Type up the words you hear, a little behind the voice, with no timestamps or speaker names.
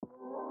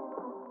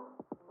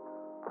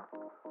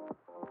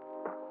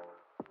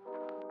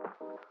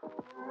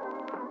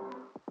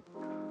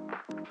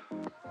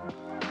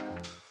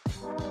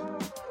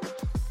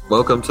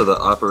Welcome to the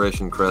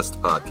Operation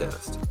Crest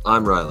podcast.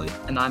 I'm Riley.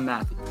 And I'm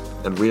Matthew.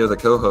 And we are the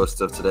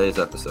co-hosts of today's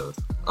episode.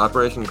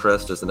 Operation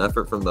Crest is an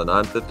effort from the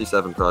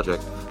 957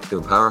 Project to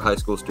empower high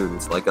school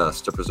students like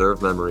us to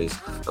preserve memories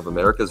of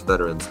America's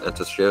veterans and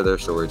to share their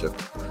stories of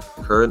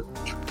courage,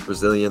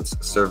 resilience,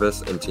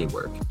 service, and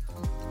teamwork.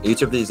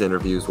 Each of these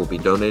interviews will be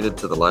donated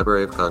to the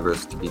Library of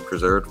Congress to be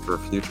preserved for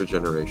future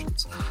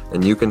generations,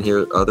 and you can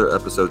hear other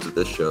episodes of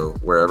this show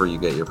wherever you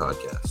get your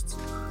podcasts.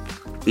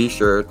 Be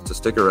sure to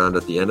stick around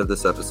at the end of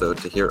this episode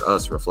to hear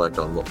us reflect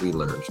on what we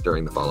learned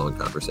during the following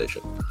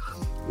conversation.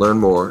 Learn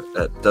more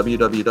at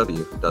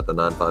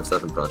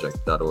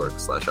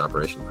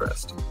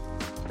www.the957project.org/OperationCrest.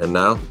 And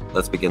now,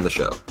 let's begin the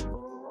show.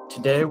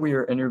 Today we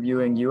are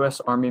interviewing U.S.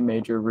 Army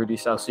Major Rudy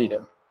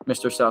Salcido.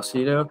 Mr.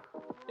 Salcido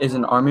is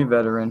an Army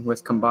veteran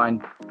with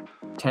combined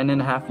 10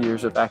 and a half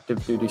years of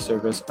active duty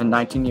service and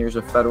 19 years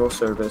of federal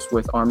service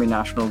with Army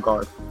National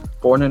Guard.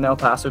 Born in El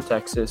Paso,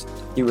 Texas,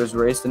 he was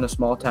raised in a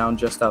small town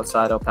just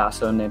outside El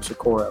Paso named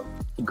Socorro.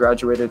 He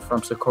graduated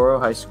from Socorro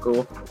High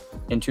School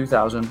in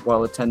 2000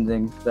 while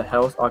attending the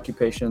Health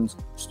Occupations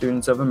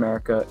Students of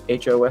America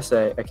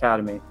HOSA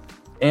Academy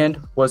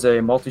and was a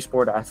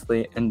multi-sport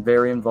athlete and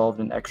very involved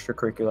in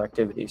extracurricular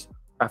activities.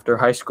 After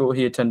high school,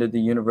 he attended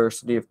the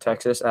University of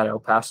Texas at El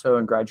Paso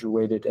and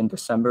graduated in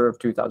December of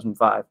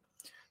 2005.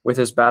 With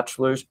his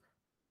bachelor's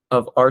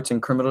of arts in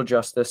criminal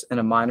justice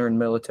and a minor in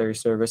military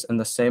service in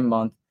the same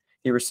month,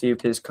 he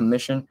received his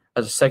commission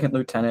as a second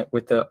lieutenant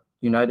with the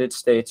United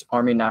States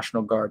Army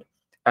National Guard.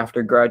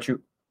 After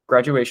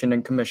graduation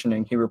and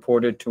commissioning, he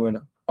reported to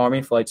an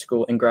Army flight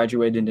school and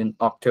graduated in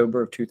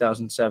October of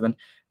 2007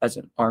 as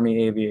an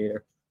Army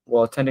aviator.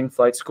 While attending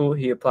flight school,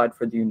 he applied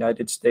for the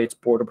United States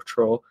Border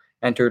Patrol,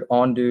 entered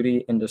on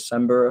duty in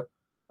December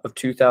of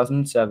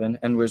 2007,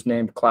 and was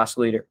named class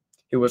leader.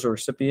 He was a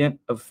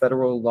recipient of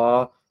Federal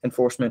Law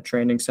Enforcement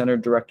Training Center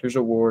Director's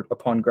Award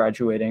upon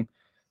graduating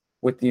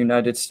with the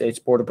United States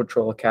Border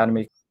Patrol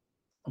Academy,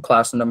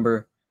 class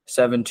number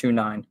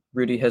 729.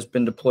 Rudy has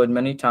been deployed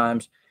many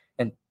times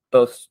in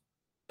both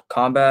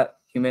combat,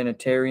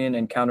 humanitarian,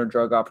 and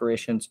counter-drug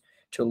operations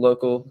to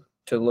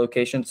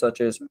locations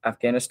such as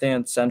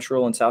Afghanistan,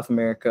 Central and South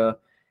America,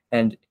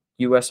 and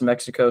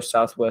U.S.-Mexico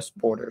Southwest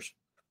borders.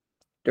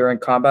 During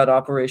combat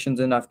operations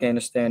in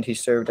Afghanistan, he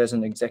served as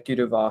an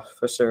executive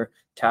officer,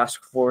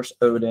 Task Force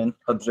Odin,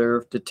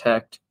 Observe,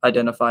 Detect,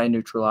 Identify, and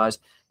Neutralize,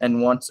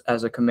 and once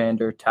as a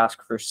commander,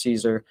 Task Force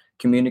Caesar,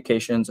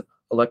 Communications,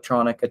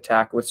 Electronic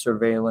Attack with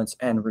Surveillance,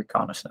 and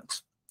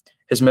Reconnaissance.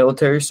 His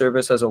military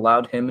service has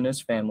allowed him and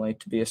his family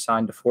to be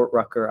assigned to Fort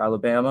Rucker,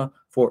 Alabama,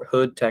 Fort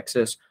Hood,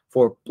 Texas,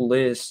 Fort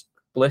Bliss,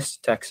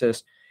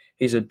 Texas.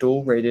 He's a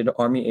dual-rated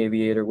Army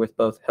aviator with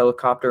both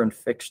helicopter and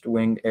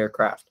fixed-wing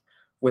aircraft,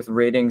 with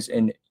ratings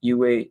in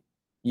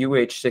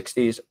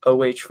UH-60s,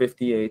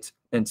 OH-58s,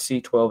 and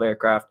C-12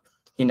 aircraft.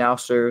 He now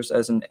serves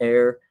as an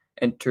air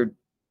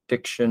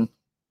interdiction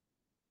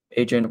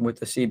agent with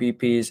the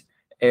CBP's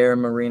Air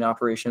Marine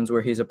Operations,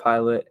 where he's a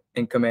pilot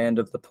in command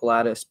of the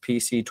Pilatus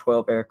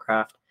PC-12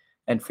 aircraft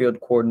and field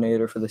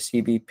coordinator for the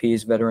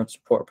CBP's Veteran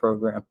Support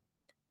Program.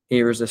 He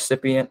is a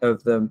recipient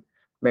of the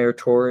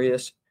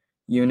Meritorious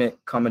Unit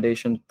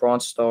Commendations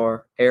Bronze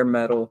Star, Air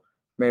Medal,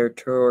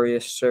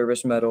 Meritorious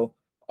Service Medal,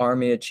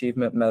 Army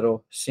Achievement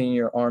Medal,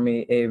 Senior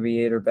Army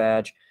Aviator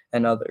Badge,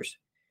 and others.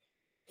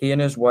 He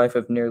and his wife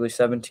of nearly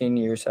 17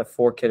 years have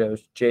 4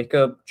 kiddos,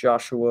 Jacob,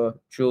 Joshua,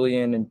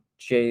 Julian, and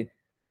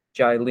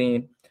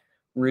Jailene.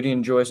 Rudy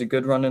enjoys a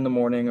good run in the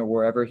morning or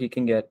wherever he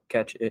can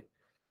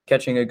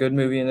catching a good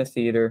movie in the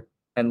theater,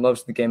 and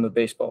loves the game of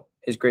baseball.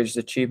 His greatest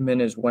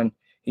achievement is when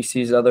he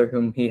sees others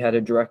whom he had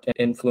a direct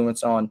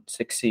influence on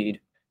succeed.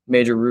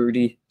 Major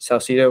Rudy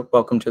Salcido,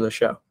 welcome to the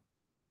show.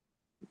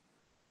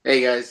 Hey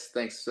guys,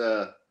 thanks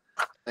for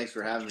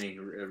having me.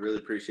 I really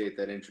appreciate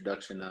that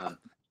introduction.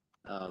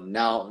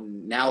 Now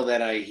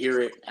that I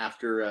hear it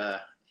after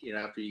you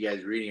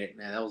guys reading it,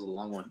 man, that was a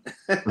long one.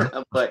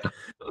 but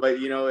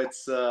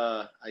it's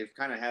I've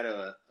kind of had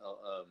a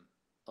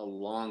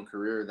long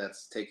career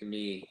that's taken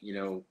me,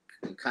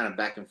 kind of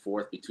back and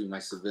forth between my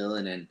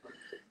civilian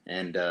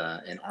and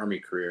an Army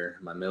career,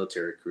 my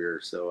military career.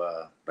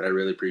 So, but I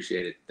really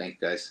appreciate it. Thank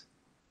you guys.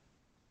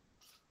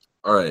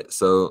 All right,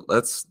 so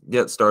let's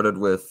get started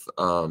with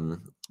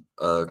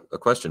a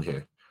question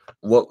here.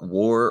 What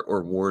war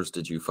or wars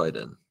did you fight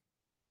in?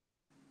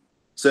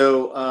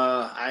 So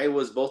I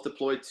was both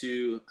deployed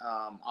to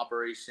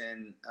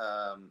Operation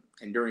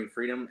Enduring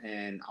Freedom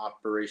and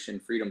Operation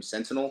Freedom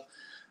Sentinel,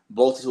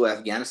 both to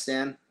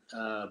Afghanistan,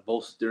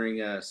 both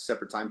during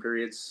separate time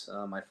periods.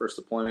 My first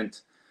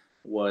deployment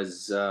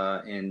was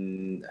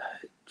I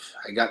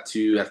got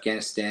to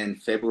Afghanistan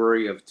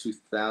February of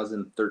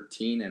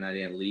 2013, and I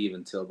didn't leave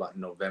until about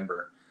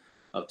November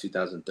of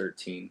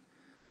 2013.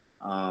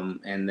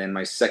 And then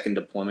my second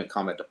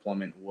combat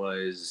deployment,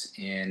 was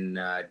in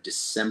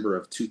December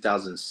of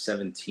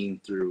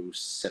 2017 through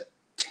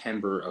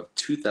September of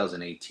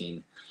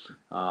 2018,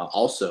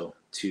 also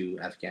to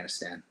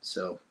Afghanistan.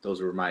 So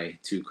those were my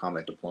 2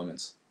 combat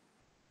deployments.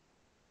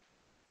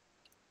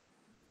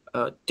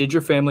 Did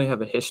your family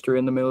have a history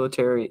in the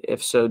military?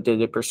 If so,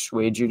 did it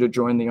persuade you to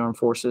join the armed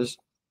forces?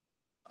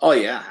 Oh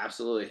yeah,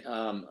 absolutely.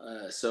 I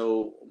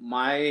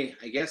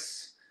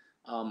guess,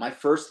 my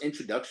first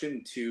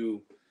introduction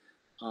to,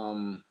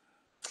 um,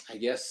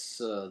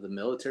 the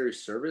military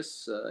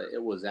service,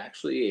 it was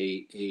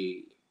actually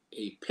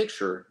a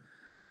picture.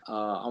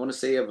 I want to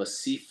say of a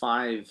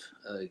C-5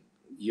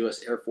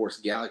 U.S. Air Force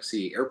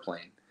Galaxy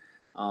airplane.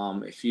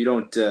 If you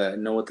don't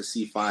know what the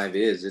C-5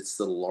 is, it's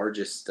the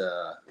largest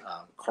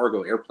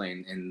cargo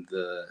airplane in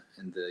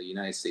the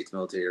United States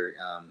military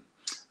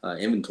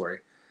inventory.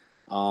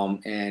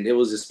 And it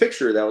was this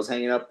picture that was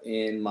hanging up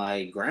in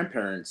my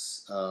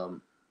grandparents'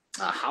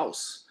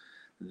 house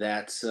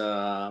that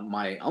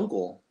my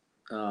uncle,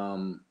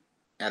 um,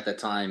 at the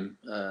time,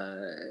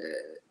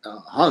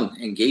 hung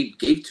and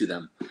gave to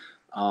them.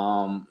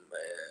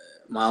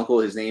 My uncle,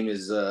 his name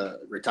is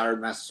retired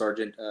Master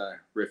Sergeant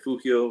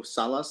Refugio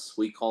Salas.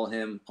 We call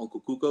him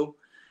Uncle Cuco.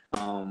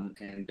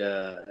 And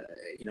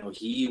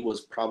he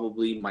was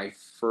probably my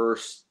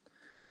first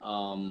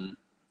um,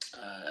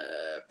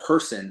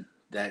 person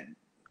that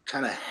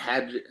kind of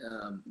had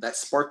that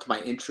sparked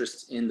my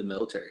interest in the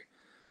military.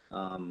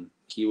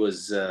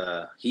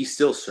 He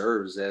still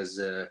serves as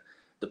a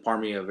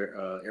Department of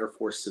Air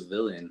Force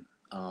civilian,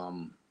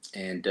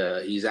 and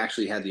he's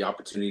actually had the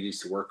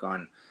opportunities to work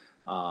on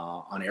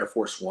Air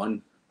Force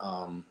One,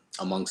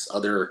 amongst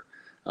other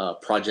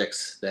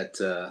projects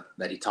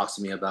that he talks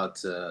to me about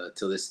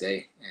till this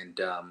day. And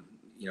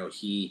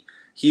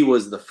he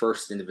was the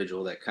first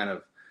individual that kind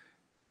of,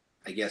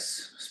 I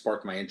guess,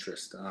 sparked my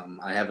interest.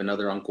 I have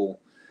another uncle.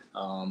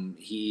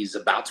 He's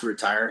about to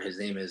retire. His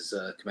name is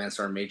Command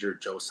Sergeant Major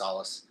Joe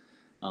Salas.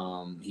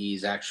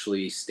 He's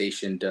actually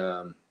stationed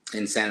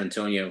in San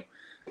Antonio,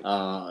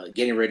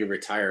 getting ready to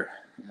retire.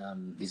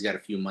 He's got a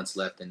few months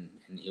left, and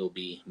he'll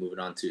be moving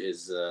on to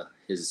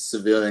his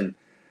civilian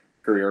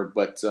career.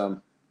 But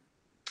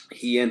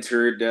he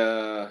entered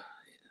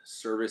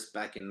service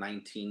back in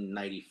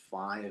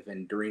 1995,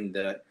 and during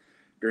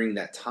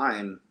that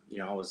time,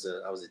 I was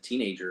a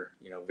teenager.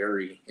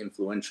 Very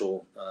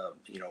influential,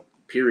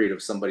 period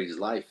of somebody's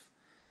life,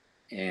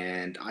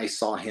 and I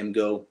saw him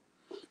go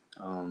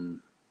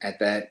at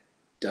that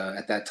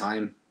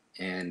time,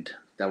 and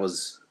that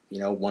was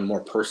one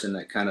more person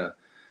that kind of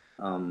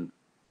um,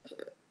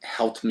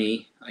 helped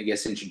me, I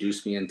guess,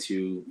 introduce me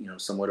into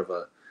somewhat of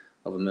a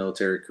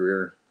military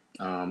career.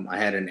 I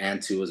had an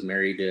aunt who was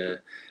married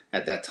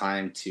at that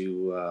time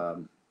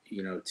to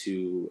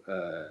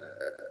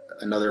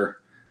another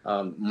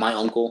my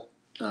uncle.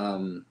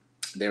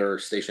 They were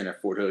stationed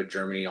at Fort Hood,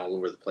 Germany, all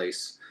over the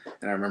place,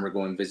 and I remember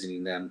going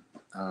visiting them.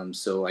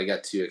 So I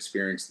got to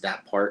experience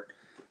that part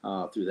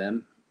through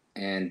them,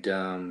 and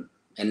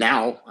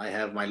now I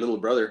have my little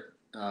brother,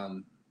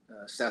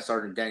 Staff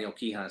Sergeant Daniel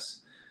Quijas,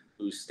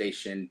 who's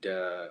stationed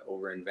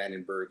over in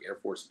Vandenberg Air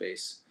Force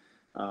Base.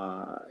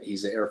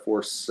 He's the Air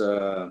Force.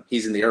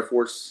 He's in the Air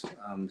Force.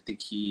 I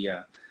think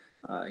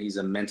he's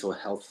a mental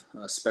health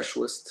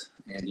specialist,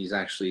 and he's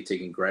actually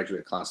taking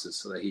graduate classes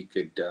so that he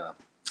could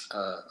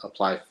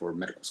apply for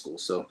medical school.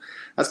 So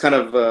that's kind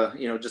of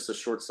just a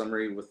short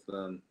summary with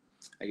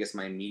I guess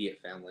my immediate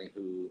family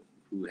who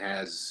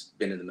has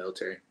been in the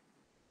military.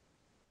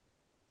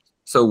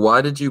 So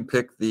why did you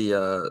pick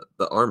the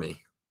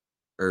Army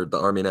or the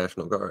Army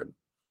National Guard?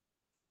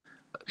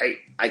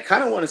 I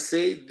kind of want to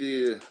say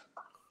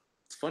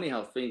it's funny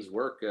how things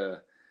work.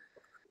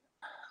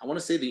 I want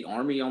to say the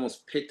Army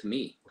almost picked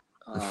me.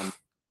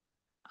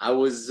 I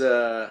was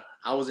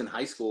in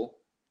high school,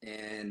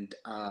 and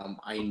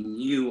I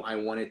knew I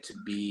wanted to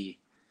be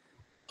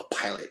a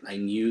pilot. I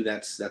knew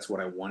that's what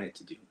I wanted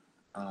to do.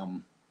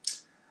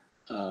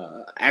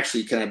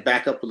 Actually, can I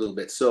back up a little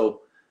bit?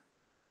 So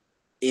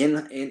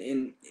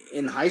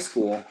in high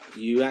school,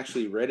 you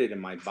actually read it in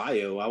my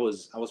bio. I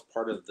was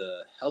part of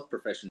the Health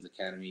Professions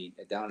Academy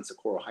down in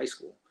Socorro High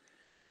School,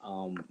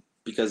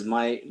 because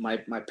my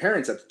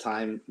parents at the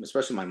time,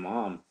 especially my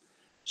mom,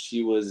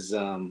 she was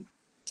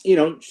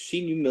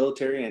she knew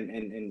military,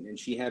 and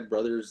she had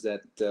brothers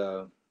that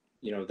that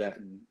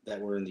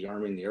were in the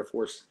Army and the Air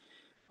Force,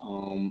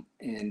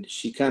 and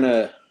she kind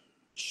of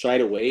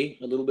shied away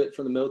a little bit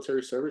from the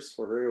military service.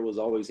 For her, it was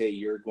always, hey,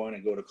 you're going to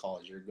go to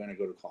college. You're going to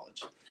go to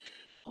college.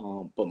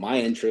 But my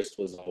interest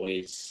was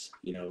always,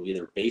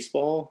 either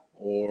baseball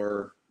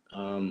or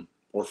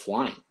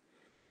flying.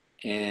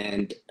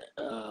 And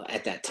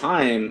at that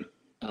time,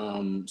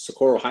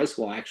 Socorro High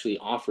School actually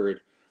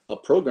offered a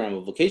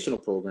vocational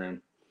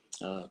program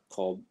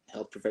called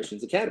Health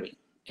Professions Academy.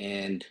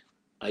 And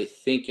I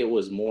think it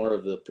was more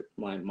of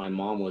my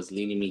mom was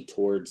leaning me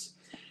towards,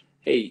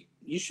 hey,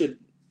 you should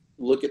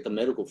look at the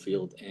medical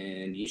field,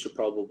 and you should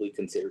probably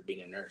consider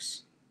being a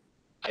nurse.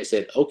 I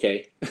said,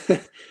 okay,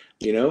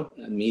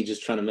 me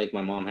just trying to make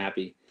my mom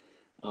happy.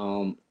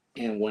 And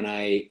when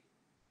I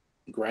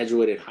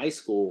graduated high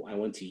school, I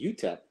went to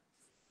UTEP,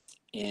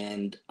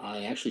 and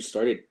I actually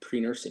started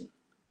pre-nursing.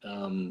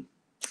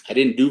 I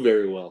didn't do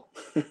very well,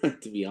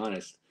 to be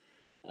honest.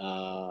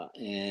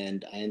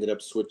 And I ended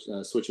up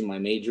switching my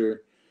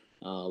major.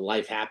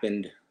 Life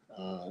happened.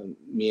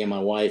 Me and my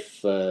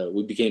wife,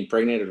 we became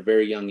pregnant at a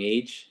very young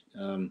age.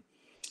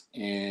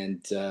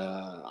 And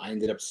I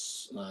ended up,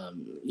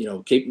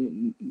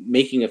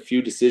 making a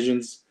few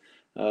decisions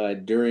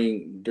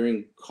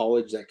during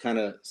college that kind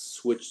of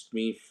switched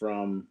me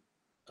from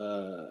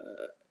uh,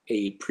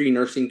 a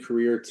pre-nursing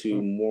career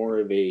to more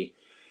of a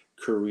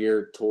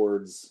career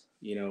towards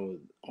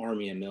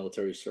Army and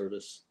military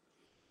service,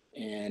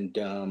 and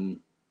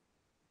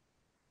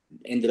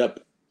ended up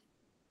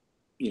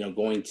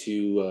going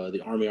to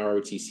the Army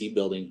ROTC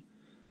building.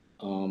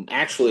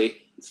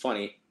 Actually, it's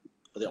funny.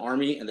 The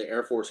Army and the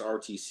Air Force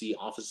ROTC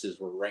offices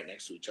were right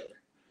next to each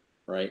other,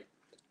 right?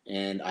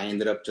 And I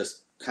ended up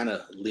just kind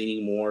of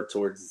leaning more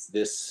towards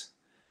this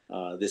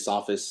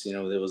office.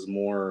 That was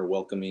more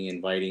welcoming,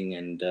 inviting,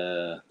 and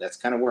that's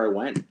kind of where I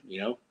went.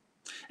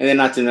 And then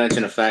not to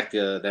mention the fact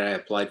that I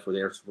applied for the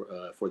Air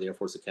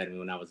Force Academy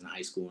when I was in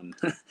high school, and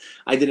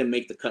I didn't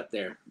make the cut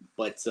there.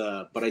 But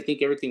I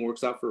think everything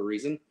works out for a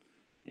reason,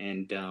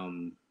 and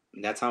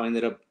that's how I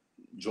ended up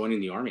joining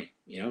the Army.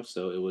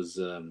 So it was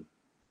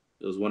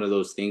one of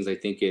those things. I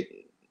think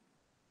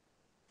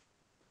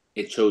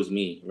it chose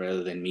me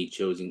rather than me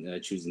choosing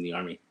the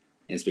Army,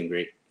 and it's been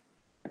great.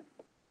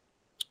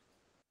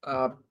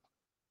 How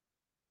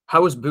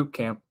was boot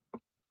camp?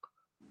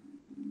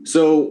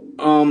 So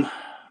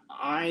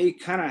I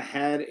kind of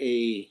had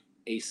a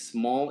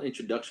small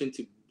introduction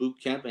to boot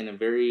camp and a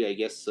very, I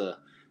guess,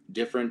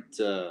 different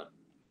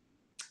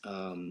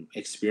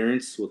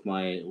experience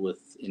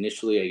with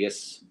initially, I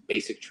guess,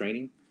 basic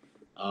training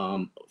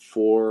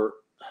for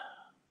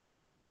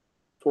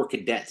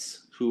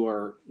cadets who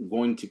are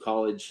going to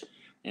college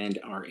and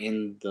are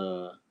in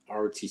the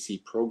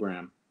ROTC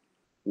program.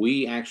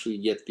 We actually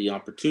get the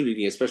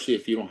opportunity, especially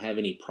if you don't have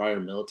any prior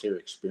military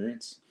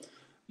experience,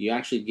 you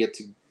actually get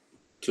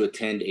to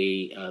attend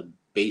a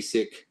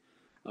basic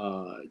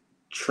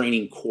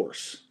training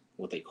course,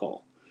 what they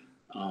call,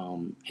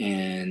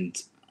 and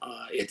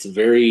it's a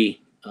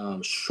very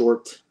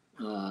short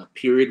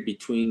period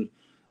between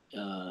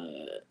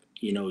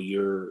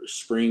your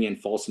spring and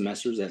fall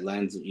semesters that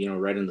lands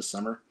right in the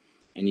summer,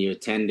 and you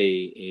attend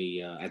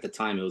at the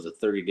time it was a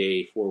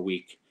 30-day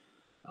 4-week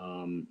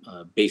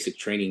basic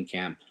training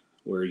camp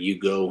where you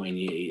go and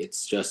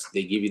it's just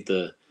they give you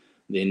the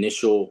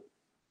initial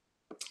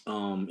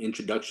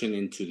introduction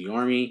into the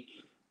Army,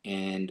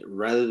 and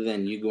rather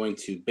than you going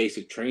to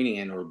basic training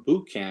and or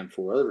boot camp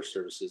for other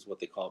services, what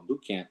they call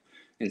boot camp,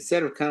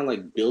 instead of kind of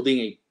like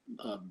building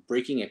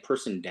breaking a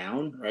person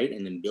down, right,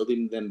 and then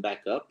building them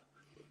back up,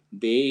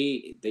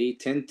 they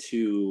tend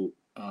to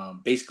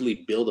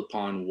basically build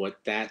upon what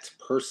that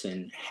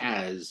person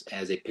has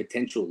as a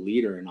potential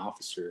leader and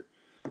officer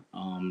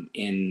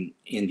in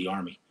the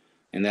Army,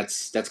 and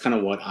that's kind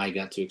of what I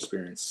got to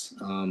experience.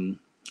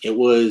 It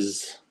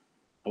was,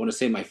 I want to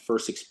say, my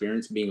first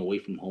experience being away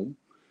from home,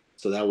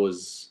 so that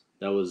was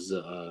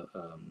a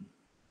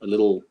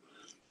little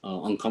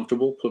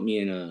uncomfortable. Put me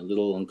in a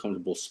little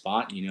uncomfortable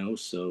spot,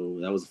 So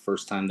that was the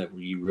first time that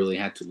you really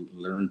had to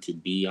learn to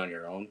be on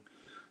your own.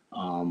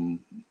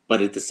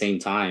 But at the same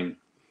time,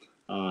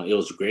 it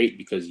was great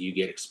because you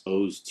get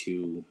exposed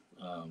to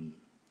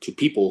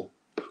people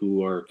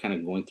who are kind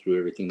of going through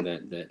everything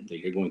that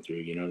you're going through.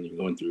 You're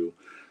going through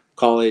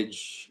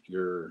college,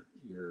 you're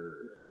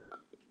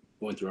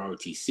going through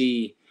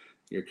ROTC,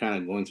 you're kind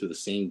of going through the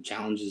same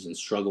challenges and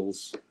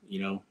struggles,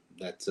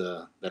 that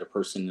a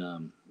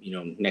person,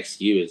 next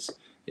to you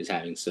is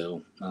having.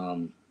 So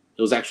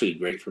it was actually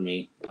great for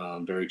me,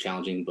 very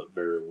challenging, but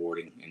very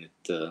rewarding. And it,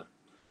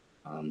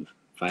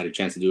 if I had a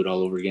chance to do it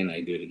all over again,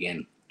 I'd do it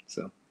again.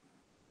 So.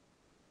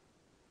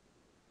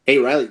 Hey,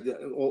 Riley,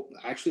 well,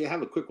 actually, I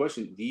have a quick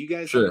question. Do you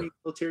guys have any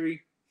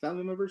military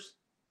family members?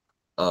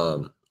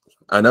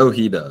 I know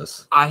he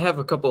does. I have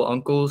a couple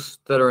uncles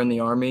that are in the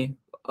Army.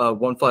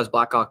 One flies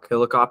Black Hawk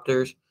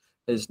helicopters.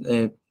 His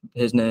name,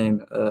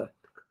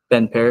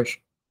 Ben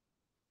Parrish.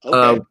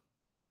 Okay.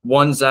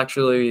 One's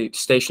actually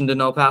stationed in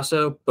El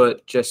Paso,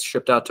 but just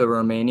shipped out to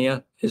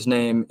Romania. His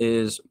name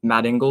is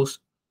Matt Ingalls.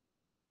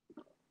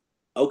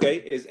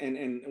 Okay.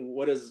 And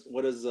what does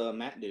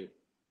Matt do?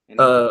 And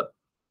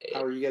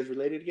how are you guys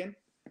related again?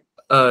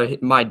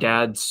 My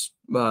dad's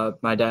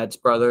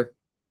brother.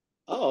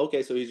 Oh,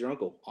 okay. So he's your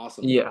uncle.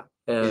 Awesome. Yeah.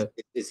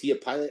 Is he a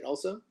pilot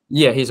also?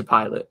 Yeah, he's a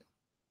pilot.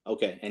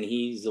 Okay, and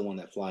he's the one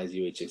that flies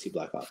UHC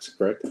Blackhawks,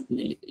 correct?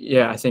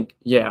 Yeah, I think,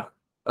 yeah.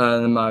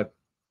 And my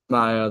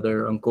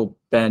other uncle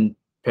Ben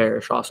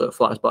Parrish also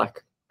flies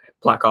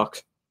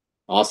Blackhawks.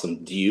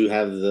 Awesome. Do you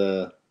have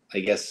the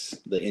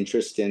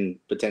interest in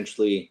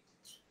potentially?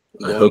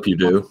 I hope you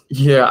do.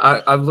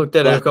 Yeah, I've looked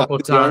at it a couple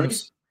of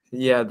times.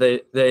 Yeah,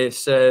 they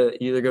said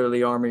either go to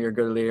the Army or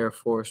go to the Air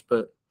Force,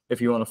 but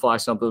if you want to fly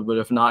something, but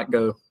if not,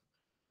 go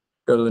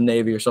to the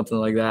Navy or something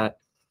like that.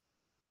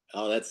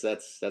 Oh, that's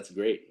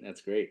great.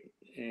 That's great.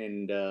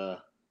 And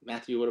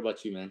Matthew, what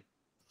about you, man?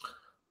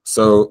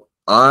 So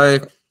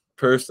I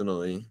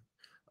personally,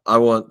 I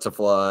want to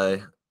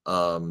fly.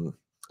 I want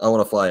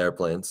to fly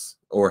airplanes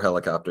or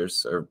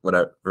helicopters or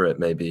whatever it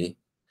may be.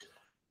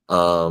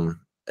 And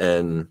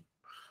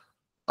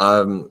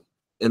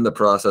in the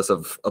process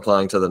of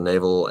applying to the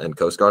Naval and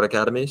Coast Guard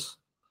academies.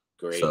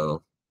 Great.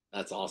 So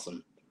that's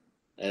awesome.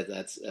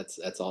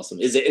 That's awesome.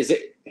 Is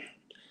it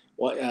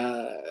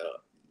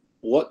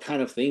what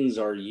kind of things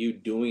are you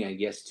doing, I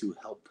guess, to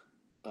help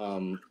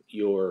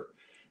your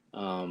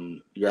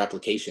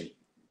application?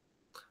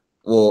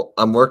 Well,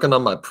 I'm working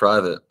on my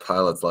private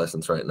pilot's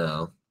license right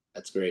now.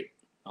 That's great.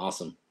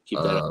 Awesome. Keep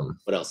that up.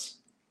 What else?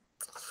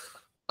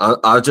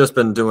 I've just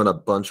been doing a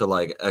bunch of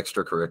like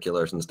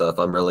extracurriculars and stuff.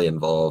 I'm really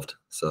involved,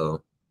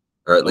 so,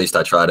 or at least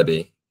I try to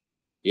be.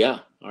 Yeah.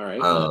 All right.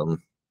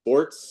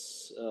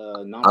 Sports.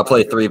 I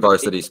play 3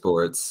 varsity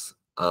sports.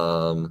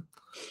 I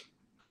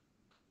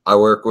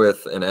work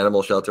with an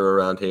animal shelter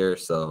around here,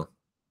 so.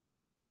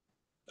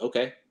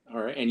 Okay.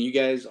 All right. And you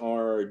guys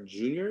are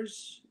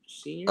juniors,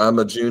 seniors? I'm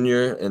a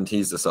junior, and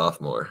he's a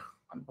sophomore.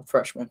 I'm a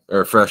freshman.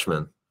 Or a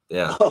freshman.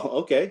 Yeah.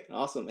 Oh, okay.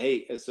 Awesome.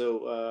 Hey,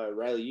 so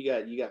Riley,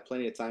 you got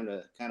plenty of time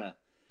to kind of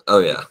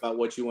think about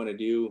what you want to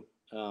do.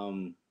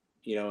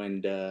 You know,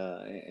 and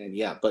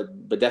yeah,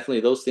 but definitely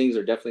those things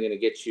are definitely going to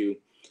get you,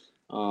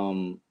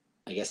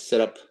 I guess,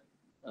 set up,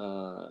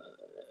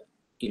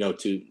 you know,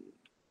 to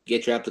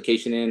get your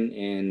application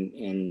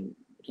in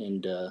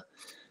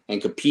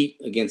and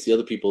compete against the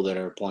other people that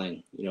are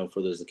applying, you know,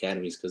 for those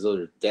academies, because those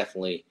are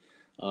definitely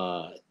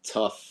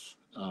tough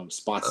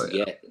spots to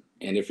get.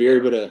 And if you're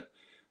able to,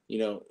 you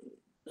know,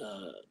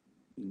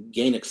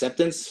 gain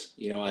acceptance,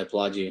 you know, I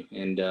applaud you.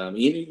 And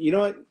you know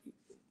what?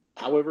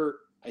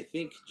 However, I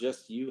think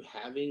just you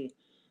having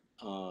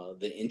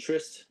the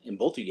interest in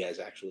both of you guys,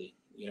 actually,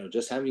 you know,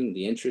 just having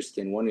the interest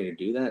in wanting to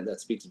do that, that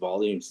speaks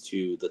volumes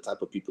to the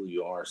type of people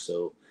you are.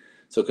 So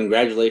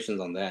congratulations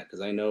on that,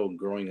 because I know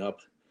growing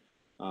up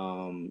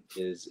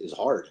is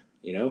hard.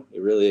 You know,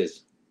 it really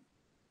is.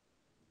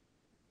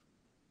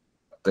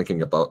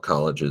 Thinking about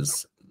college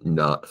is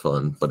not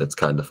fun, but it's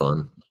kind of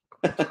fun.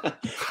 Well,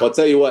 I'll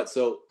tell you what.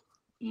 So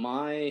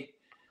my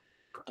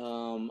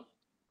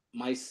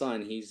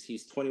son,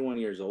 he's 21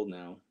 years old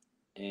now,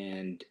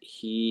 and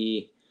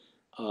he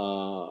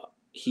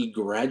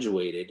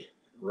graduated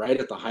right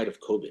at the height of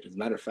COVID. As a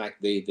matter of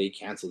fact, they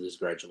canceled his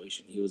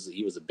graduation. He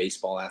was a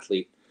baseball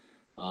athlete.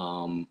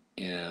 My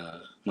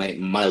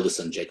oldest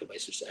son, Jacob, I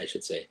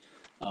should say.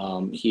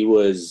 He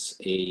was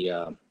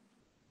a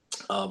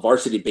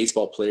varsity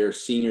baseball player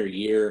senior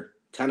year.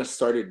 Kind of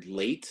started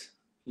late,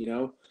 you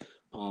know,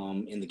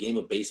 in the game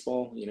of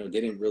baseball. You know,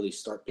 didn't really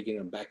start picking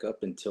him back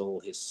up until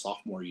his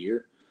sophomore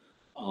year.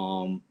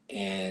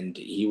 And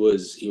he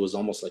was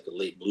almost like a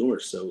late bloomer.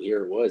 So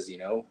here it was, you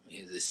know,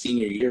 his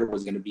senior year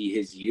was going to be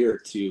his year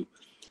to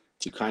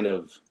kind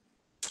of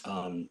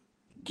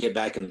get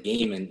back in the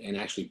game and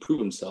actually prove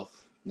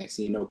himself. Next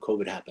thing you know,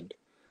 COVID happened,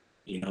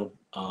 you know,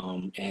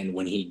 and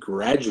when he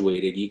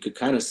graduated, you could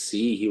kind of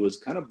see he was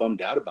kind of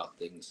bummed out about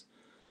things.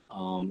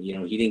 You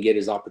know, he didn't get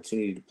his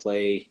opportunity to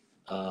play.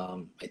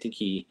 I think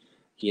he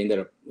ended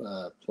up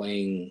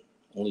playing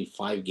only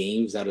 5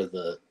 games out of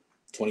the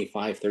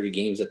 25, 30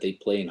 games that they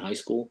play in high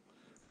school.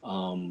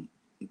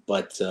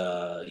 But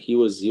he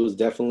was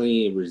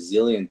definitely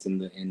resilient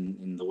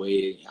in the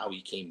way how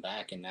he came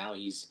back, and now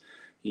he's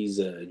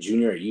a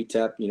junior at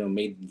UTEP. You know,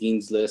 made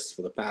dean's list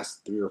for the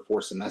past 3 or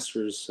 4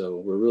 semesters. So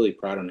we're really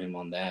proud of him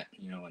on that.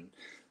 You know, and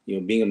you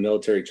know, being a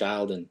military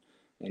child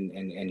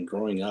and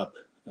growing up,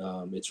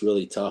 it's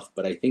really tough.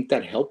 But I think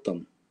that helped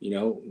him, you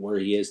know, where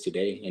he is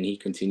today, and he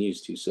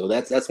continues to. So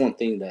that's one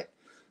thing that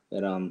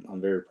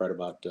I'm very proud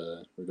about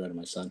regarding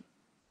my son.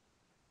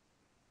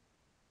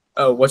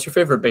 Oh, what's your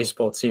favorite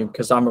baseball team?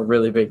 Because I'm a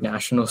really big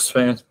Nationals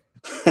fan.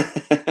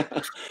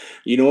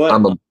 You know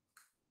what?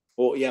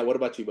 Well, yeah. What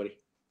about you, buddy?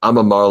 I'm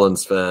a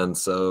Marlins fan,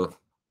 so.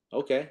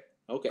 Okay.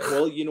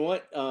 Well, you know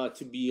what?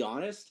 To be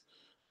honest,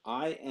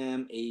 I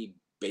am a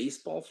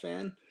baseball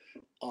fan.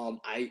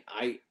 I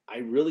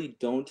really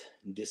don't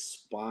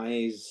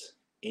despise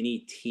any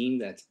team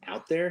that's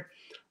out there.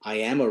 I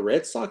am a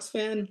Red Sox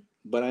fan,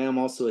 but I am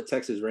also a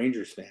Texas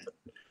Rangers fan.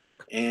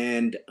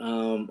 And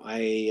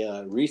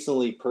I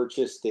recently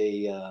purchased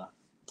a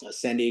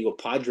San Diego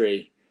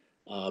Padre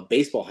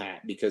baseball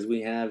hat, because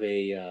we have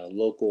a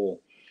local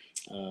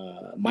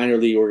minor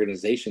league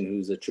organization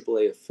who's a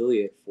AAA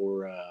affiliate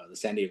for the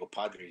San Diego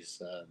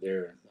Padres.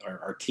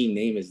 Our team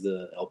name is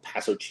the El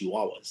Paso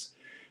Chihuahuas.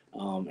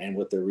 And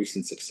with their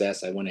recent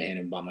success, I went ahead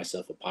and bought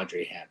myself a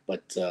Padre hat.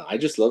 But I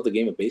just love the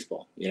game of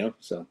baseball, you know.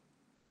 So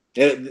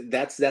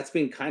that's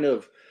been kind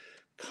of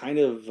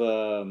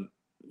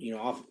you know,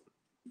 off,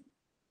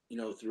 you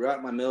know,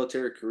 throughout my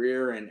military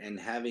career and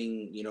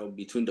having, you know,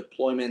 between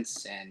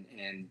deployments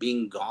and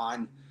being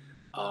gone,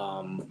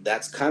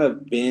 that's kind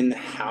of been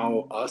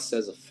how us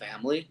as a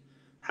family,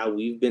 how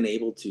we've been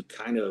able to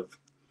kind of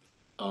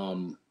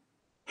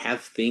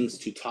have things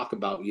to talk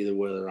about, either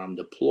whether I'm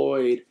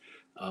deployed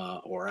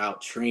or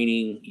out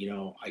training. You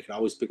know, I could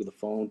always pick up the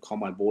phone, call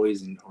my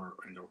boys or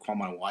call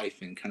my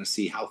wife and kind of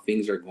see how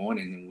things are going.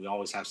 And then we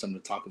always have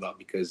something to talk about,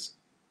 because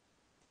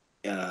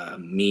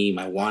me,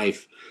 my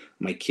wife,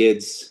 my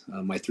kids,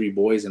 my 3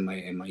 boys, and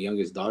my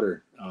youngest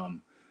daughter,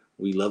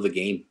 we love the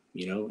game.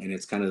 and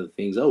it's kind of the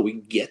things, oh,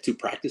 we get to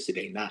practice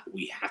today, not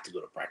we have to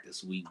go to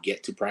practice. We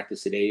get to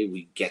practice today.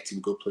 We get to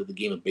go play the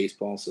game of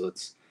baseball. So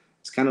it's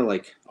kind of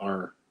like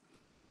our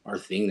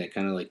thing that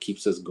kind of like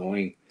keeps us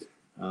going,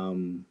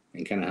 and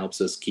kind of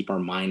helps us keep our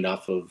mind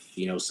off of,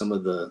 some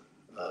of the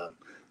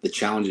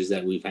challenges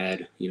that we've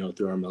had,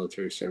 through our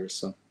military service.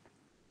 So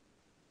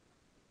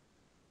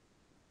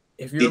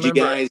If you did you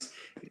remember, guys,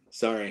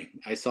 sorry,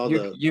 I saw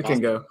you can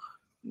go.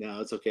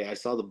 No, it's okay. I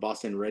saw the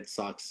Boston Red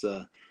Sox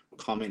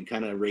comment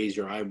kind of raise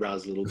your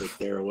eyebrows a little bit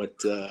there. What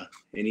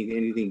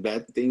anything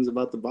bad things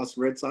about the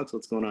Boston Red Sox?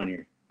 What's going on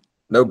here?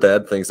 No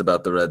bad things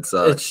about the Red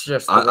Sox. It's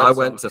just the Red I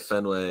went to Sox.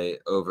 Fenway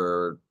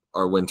over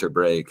our winter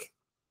break,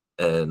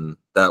 and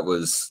that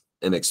was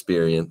an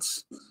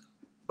experience.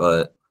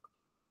 But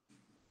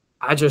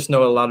I just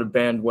know a lot of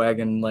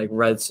bandwagon like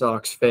Red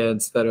Sox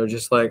fans that are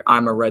just like,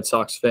 I'm a Red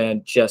Sox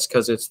fan just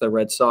because it's the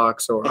Red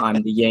Sox, or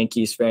I'm the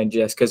Yankees fan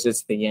just because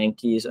it's the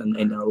Yankees, and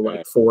they know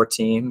like 4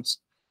 teams.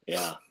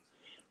 Yeah,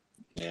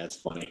 it's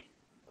funny.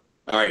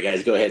 All right,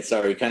 guys, go ahead.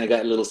 Sorry, we kind of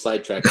got a little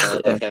sidetracked.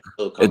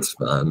 It's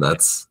fun.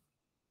 That's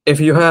if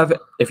you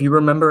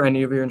remember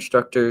any of your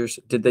instructors,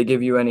 did they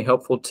give you any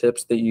helpful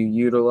tips that you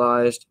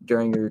utilized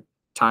during your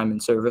time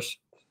in service?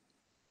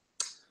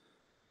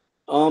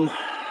 So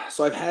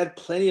I've had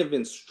plenty of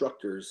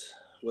instructors,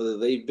 whether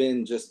they've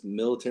been just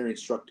military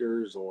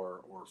instructors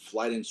or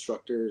flight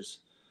instructors.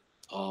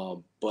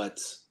 But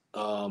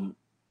I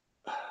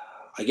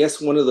guess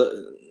one of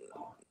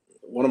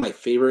my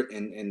favorite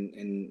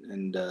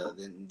and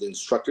the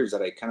instructors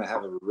that I kind of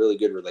have a really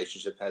good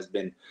relationship has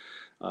been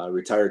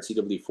retired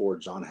CW4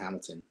 John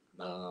Hamilton.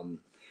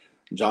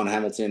 John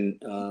Hamilton,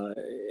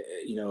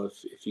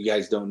 if you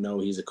guys don't know,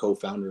 he's a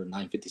co-founder of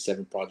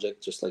 957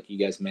 Project, just like you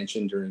guys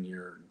mentioned during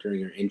your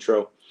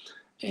intro.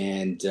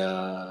 And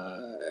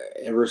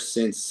ever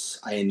since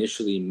I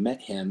initially met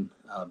him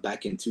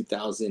back in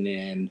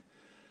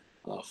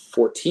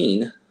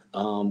 2014,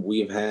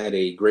 we've had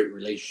a great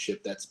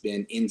relationship that's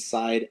been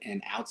inside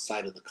and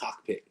outside of the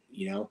cockpit.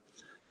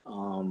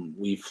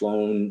 We've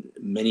flown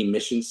many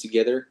missions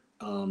together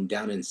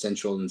down in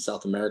Central and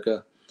South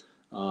America.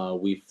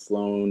 We've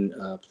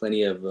flown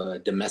plenty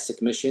of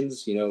domestic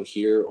missions,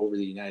 here over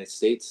the United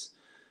States,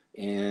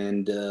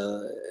 and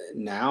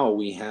now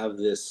we have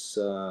this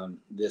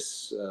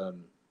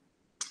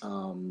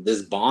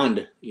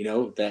bond,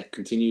 that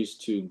continues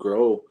to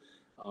grow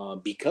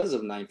because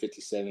of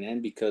 957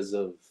 and because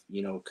of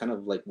kind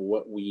of like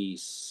what we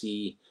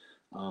see,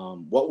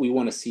 what we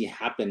want to see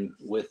happen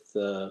with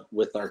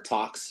our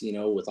talks,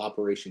 with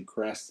Operation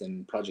Crest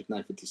and Project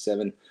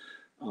 957.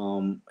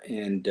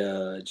 And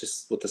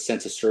just with the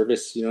sense of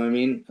service, you know what I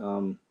mean,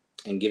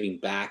 and giving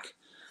back.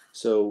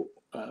 So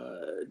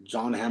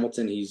John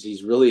Hamilton,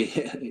 he's really,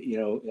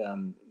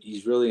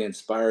 he's really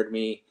inspired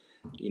me,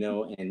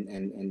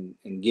 and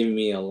giving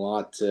me a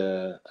lot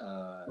to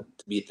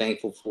be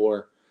thankful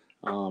for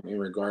in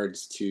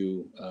regards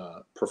to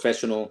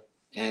professional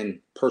and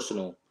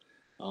personal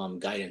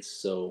guidance.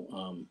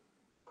 So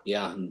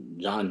yeah,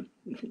 John,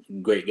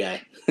 great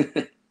guy.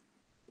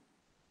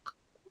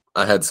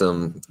 I had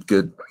some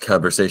good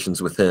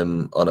conversations with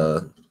him on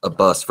a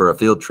bus for a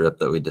field trip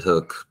that we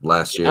took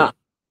last year.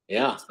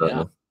 Yeah.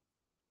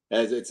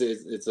 As it's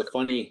a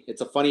funny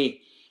thing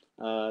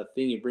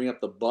you bring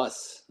up the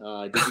bus.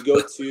 Did you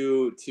go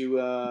to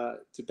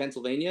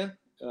Pennsylvania?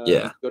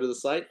 Yeah. Go to the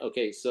site.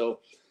 Okay, so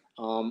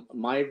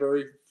my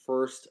very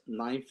first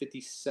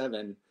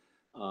 957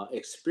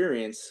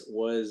 experience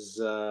was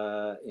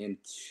in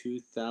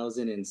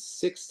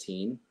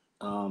 2016.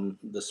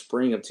 The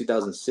spring of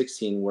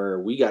 2016, where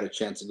we got a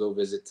chance to go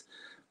visit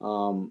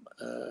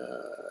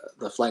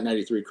the Flight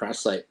 93 crash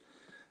site.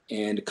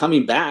 And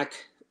coming back,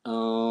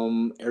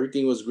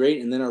 everything was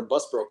great, and then our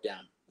bus broke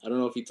down. I don't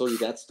know if he told you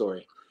that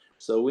story.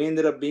 So we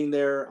ended up being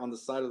there on the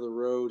side of the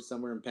road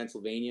somewhere in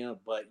Pennsylvania.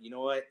 But you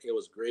know what? It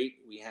was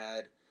great. We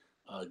had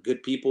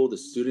good people. The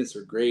students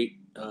were great.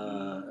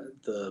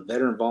 The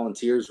veteran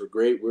volunteers were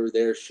great. We were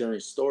there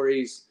sharing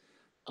stories.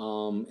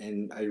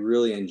 And I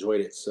really enjoyed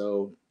it.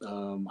 So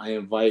I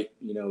invite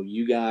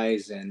you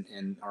guys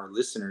and our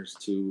listeners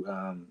to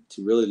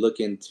really look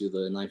into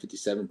the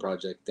 957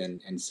 project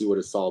and see what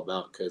it's all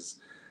about, because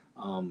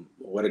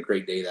what a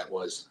great day that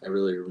was. I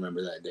really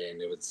remember that day,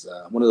 and it was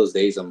one of those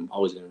days I'm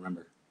always going to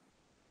remember.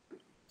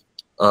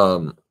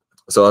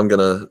 So I'm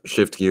gonna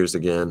shift gears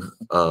again.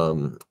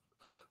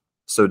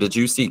 So did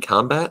you see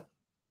combat?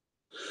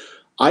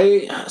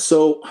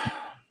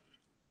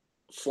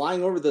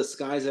 Flying over the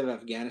skies of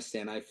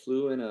Afghanistan, I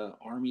flew in a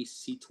Army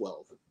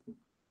C-12.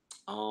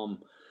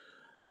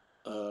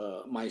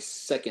 My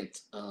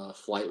second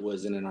flight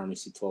was in an Army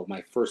C-12.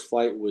 My first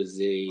flight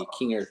was a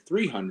King Air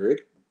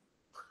 300.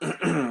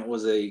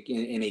 Was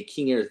in a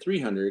King Air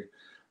 300.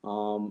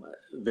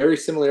 Very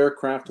similar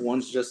aircraft.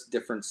 One's just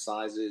different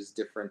sizes,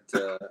 different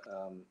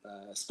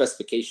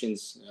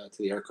specifications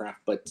to the aircraft.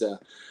 But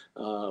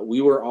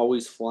we were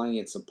always flying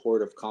in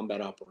support of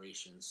combat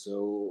operations.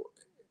 So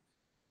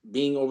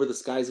being over the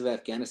skies of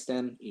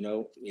Afghanistan,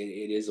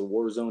 it is a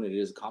war zone. It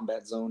is a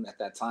combat zone at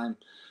that time.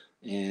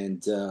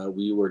 and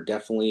we were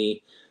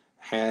definitely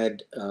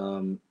had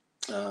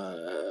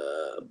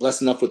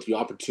blessed enough with the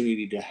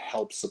opportunity to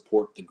help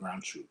support the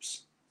ground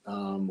troops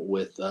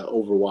with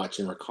overwatch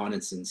and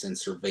reconnaissance and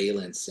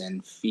surveillance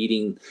and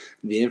feeding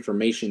the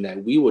information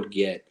that we would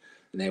get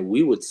and that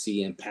we would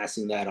see and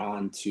passing that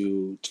on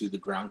to the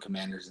ground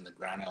commanders and the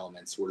ground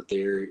elements where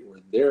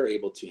they're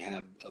able to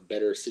have a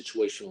better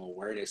situational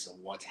awareness of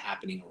what's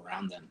happening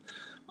around them.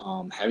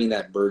 Having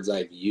that bird's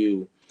eye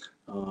view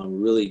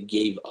really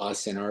gave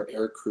us and our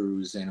air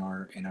crews and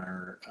our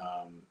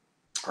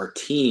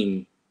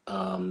team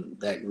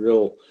that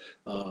real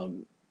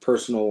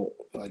personal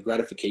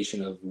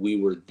gratification of we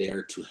were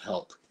there to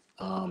help.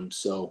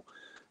 So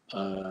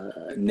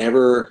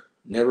never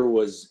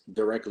was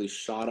directly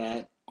shot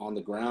at on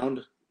the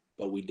ground,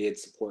 but we did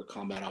support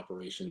combat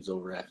operations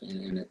over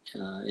in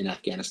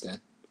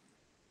Afghanistan.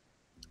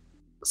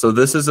 So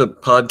this is a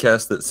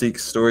podcast that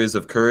seeks stories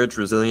of courage,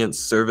 resilience,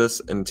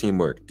 service, and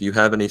teamwork. Do you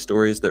have any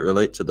stories that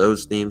relate to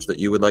those themes that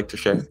you would like to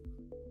share?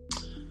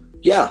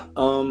 Yeah,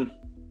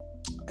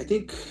 I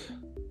think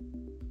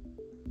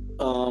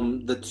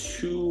the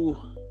two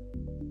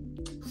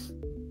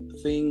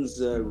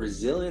things,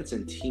 resilience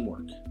and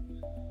teamwork,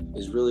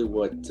 is really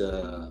what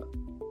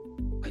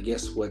I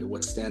guess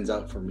what stands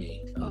out for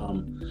me.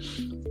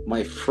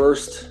 My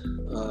first,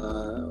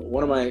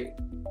 my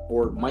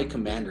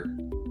commander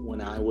when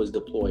I was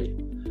deployed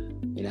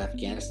in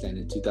Afghanistan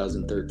in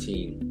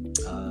 2013,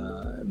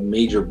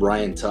 Major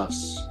Brian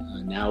Tufts.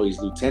 Now he's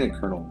Lieutenant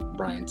Colonel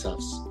Brian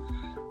Tufts.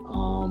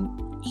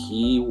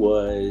 He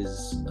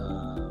was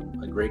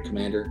a great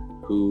commander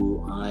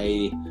who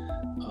I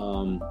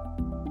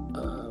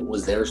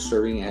was there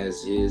serving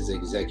as his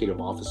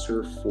executive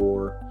officer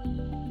for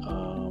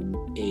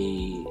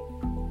a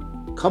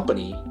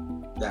company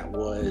that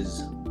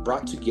was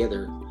brought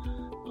together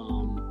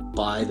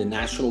by the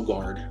National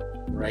Guard,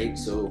 right?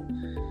 So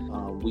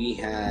we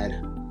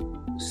had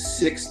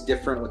 6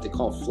 different what they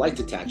call flight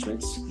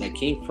detachments that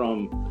came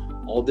from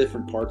all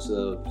different parts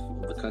of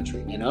the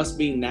country, and us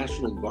being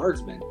National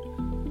Guardsmen,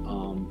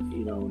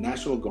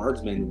 National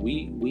Guardsmen,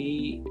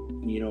 we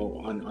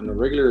on a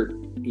regular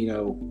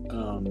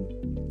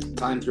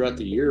time throughout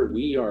the year,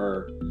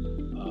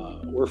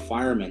 we're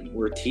firemen,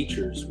 we're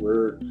teachers,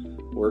 we're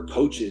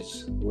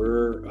coaches,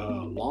 we're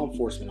law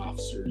enforcement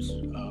officers,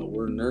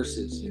 we're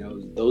nurses.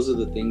 Those are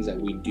the things that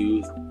we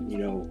do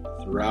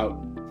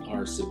throughout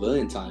our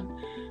civilian time.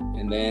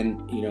 And then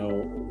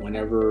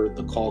whenever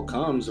the call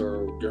comes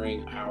or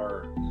during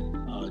our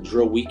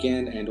drill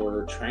weekend and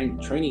or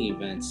training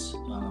events,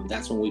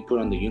 that's when we put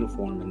on the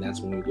uniform, and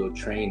that's when we go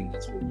train, and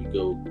that's when we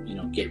go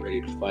get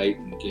ready to fight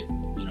and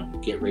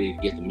get ready to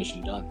get the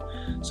mission done.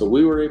 So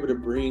we were able to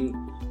bring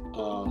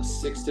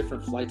 6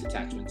 different flight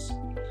detachments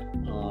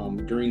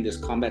during this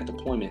combat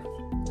deployment,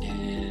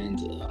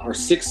 and our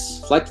 6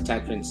 flight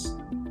detachments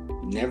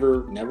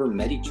never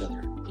met each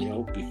other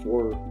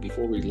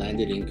before we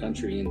landed in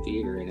country in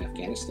theater in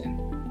Afghanistan.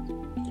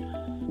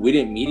 We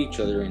didn't meet each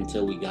other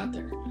until we got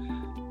there,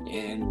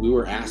 and we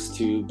were asked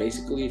to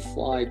basically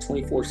fly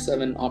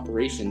 24/7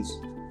 operations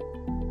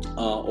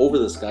over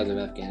the skies of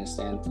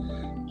Afghanistan,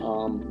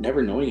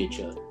 never knowing each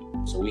other.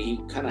 So we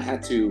kind of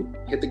had to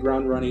hit the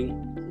ground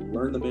running,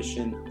 learn the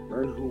mission,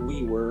 learn who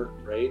we were,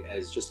 right,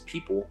 as just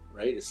people,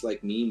 right? It's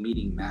like me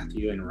meeting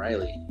Matthew and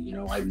Riley.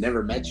 I've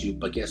never met you,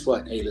 but guess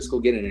what? Hey, let's go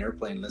get an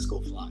airplane, let's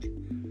go fly,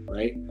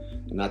 right?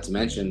 And not to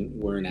mention,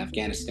 we're in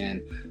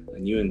Afghanistan, a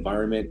new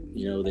environment.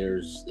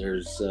 There's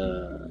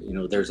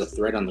a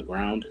threat on the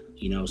ground.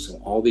 So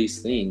all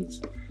these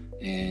things,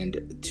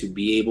 and to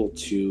be able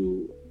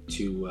to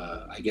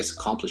I guess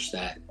accomplish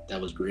that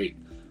was great.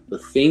 The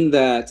thing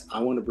that I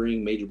want to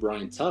bring Major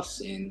Brian Tufts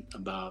in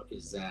about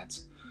is that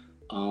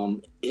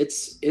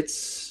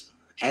it's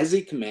as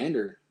a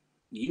commander,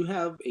 you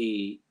have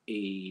a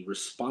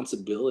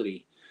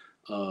responsibility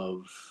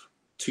to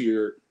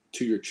your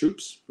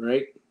troops,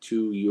 right?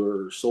 To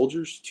your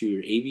soldiers, to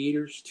your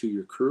aviators, to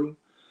your crew,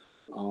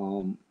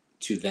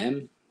 to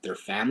them, their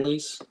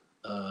families.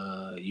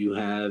 You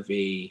have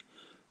a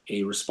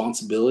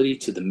responsibility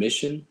to the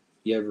mission.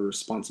 You have a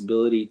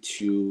responsibility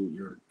to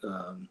your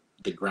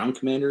the ground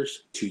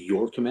commanders, to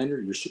your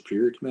commander, your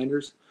superior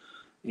commanders.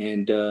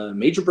 And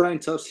Major Brian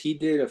Tufts, he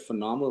did a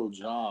phenomenal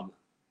job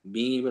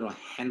being able to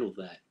handle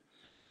that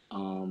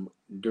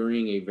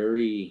during a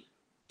very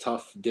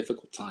tough,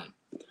 difficult time.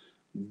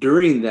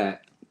 During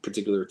that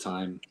particular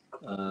time,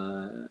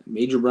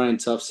 Major Brian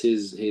Tufts,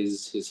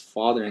 his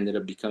father ended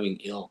up becoming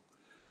ill.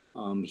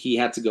 He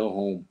had to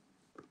go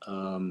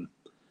home,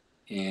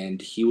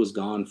 and he was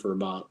gone for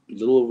about a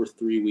little over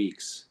 3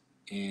 weeks.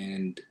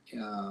 And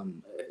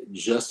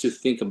just to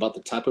think about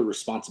the type of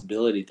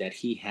responsibility that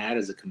he had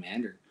as a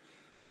commander,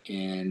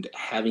 and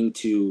having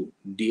to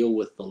deal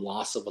with the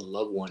loss of a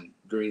loved one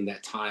during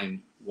that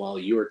time while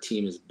your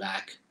team is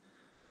back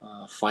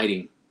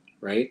fighting,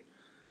 right?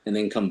 And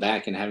then come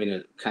back and having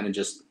to kind of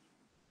just,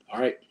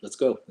 all right, let's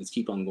go, let's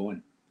keep on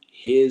going.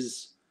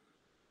 His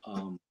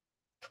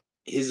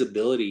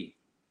ability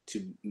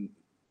to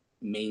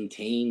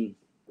maintain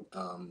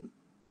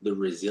the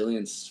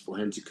resilience for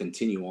him to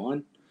continue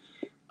on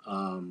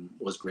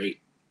was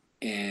great.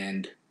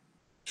 And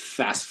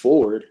fast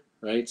forward,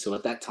 right? So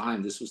at that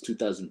time, this was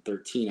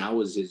 2013, I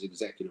was his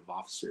executive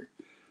officer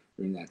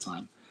during that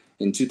time.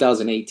 In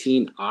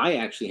 2018, I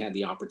actually had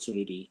the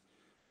opportunity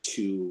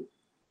to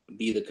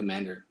be the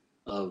commander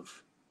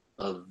of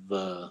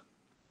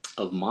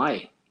of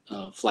my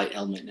flight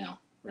element now,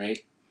 right?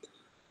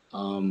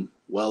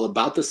 Well,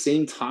 about the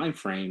same time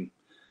frame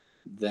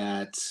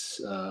that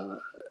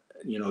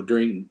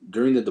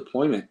during the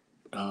deployment,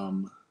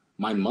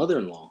 my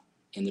mother-in-law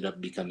ended up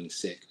becoming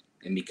sick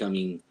and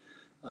becoming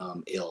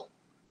ill.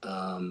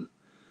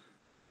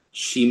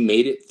 She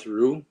made it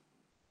through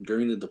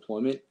during the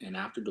deployment, and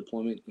after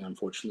deployment,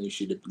 unfortunately,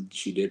 she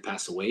did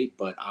pass away.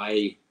 But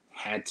I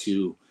had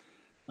to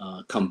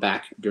come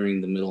back during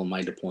the middle of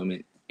my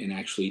deployment and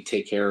actually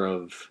take care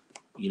of,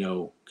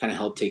 kind of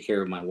help take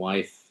care of my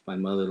wife, my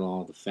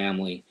mother-in-law, the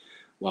family,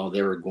 while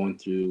we were going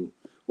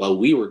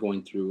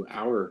through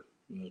our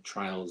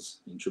trials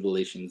and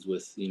tribulations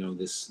with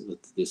this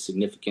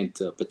significant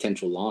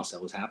potential loss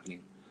that was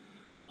happening,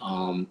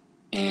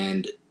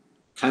 and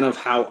kind of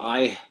how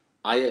I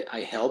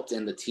helped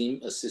and the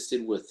team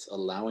assisted with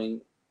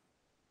allowing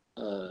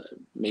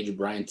Major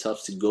Brian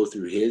Tufts to go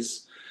through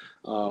his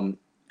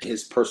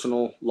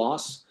personal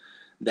loss.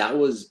 That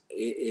was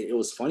it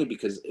was funny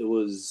because it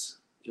was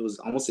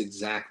almost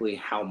exactly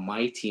how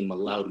my team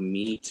allowed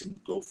me to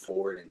go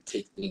forward and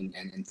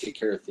take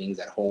care of things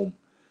at home,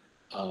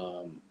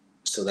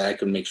 so that I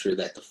could make sure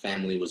that the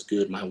family was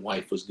good, my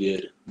wife was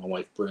good, my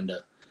wife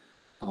Brenda,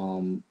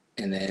 and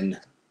then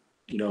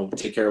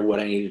take care of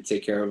what I needed to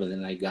take care of, and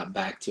then I got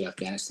back to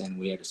Afghanistan and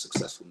we had a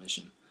successful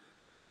mission.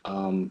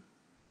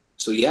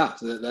 So yeah,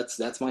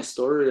 that's my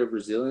story of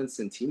resilience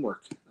and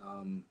teamwork.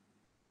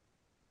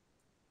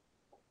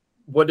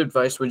 What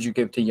advice would you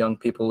give to young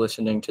people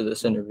listening to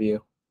this interview?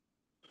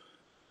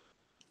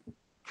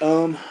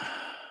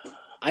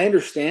 I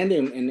understand,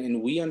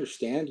 and we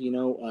understand,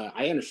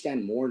 I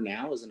understand more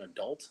now as an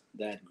adult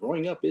that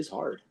growing up is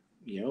hard.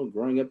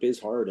 Growing up is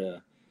hard.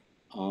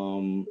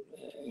 And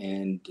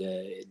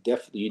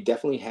you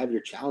definitely have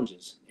your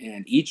challenges,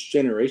 and each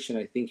generation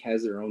I think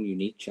has their own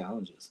unique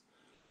challenges.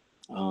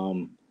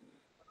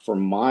 For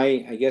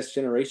my, I guess,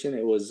 generation,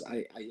 it was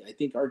I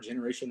think our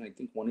generation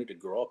wanted to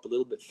grow up a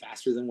little bit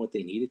faster than what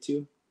they needed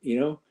to,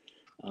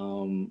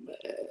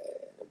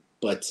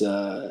 but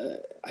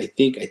I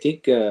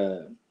think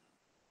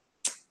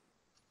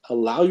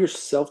allow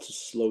yourself to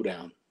slow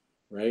down,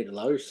 right?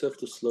 Allow yourself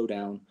to slow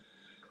down.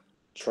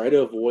 Try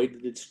to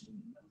avoid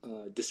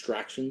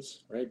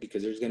distractions, right?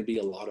 Because there's going to be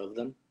a lot of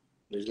them.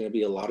 There's going to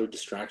be a lot of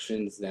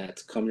distractions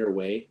that come your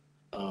way.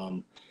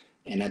 And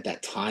at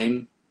that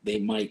time, they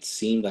might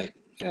seem like,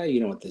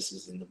 you know what, this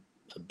isn't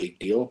a big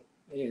deal.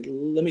 Hey,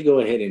 let me go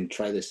ahead and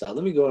try this out.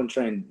 Let me go and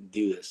try and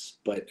do this.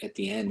 But at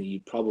the end,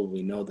 you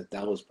probably know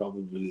that was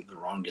probably the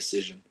wrong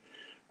decision,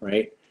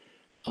 right?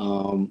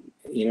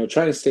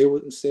 Try to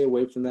stay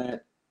away from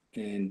that,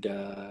 and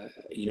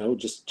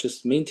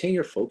just maintain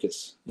your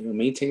focus.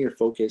 Maintain your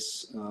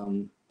focus.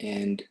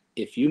 And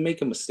if you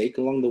make a mistake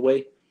along the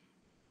way,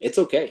 it's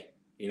okay.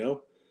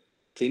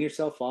 Clean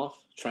yourself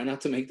off. Try not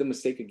to make the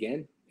mistake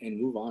again, and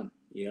move on.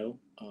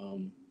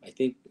 I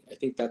think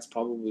that's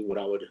probably what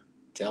I would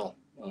tell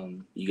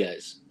you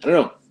guys. I don't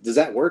know. Does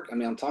that work? I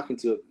mean, I'm talking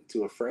to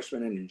a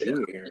freshman and a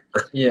junior here.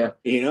 Yeah.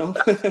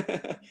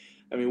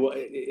 I mean, what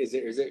is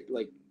it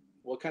like?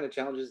 What kind of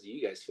challenges do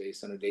you guys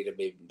face on a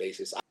day-to-day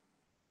basis?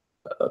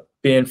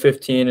 Being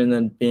 15 and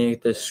then being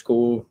at this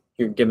school,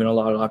 you're given a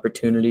lot of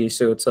opportunities.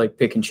 So it's like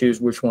pick and choose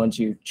which ones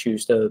you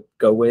choose to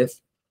go with.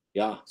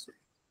 Yeah.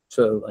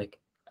 So like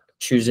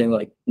choosing,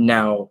 like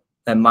now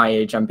at my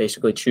age, I'm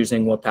basically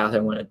choosing what path I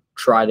want to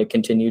try to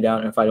continue down.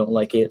 And if I don't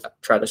like it, I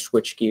try to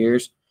switch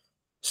gears.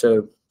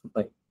 So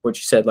like what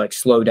you said, like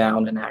slow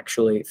down and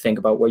actually think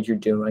about what you're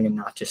doing and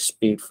not just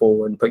speed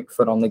forward and put your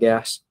foot on the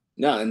gas.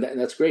 No, and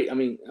that's great. I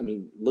mean,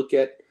 look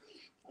at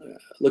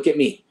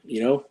me.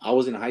 I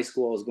was in high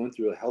school. I was going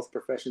through a health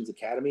professions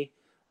academy.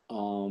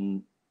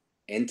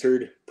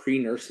 Entered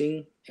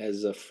pre-nursing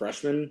as a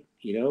freshman.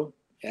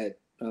 At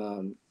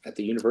the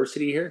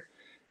university here,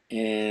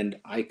 and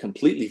I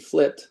completely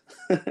flipped.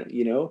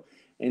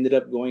 Ended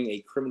up going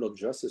a criminal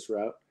justice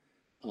route,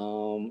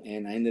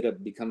 and I ended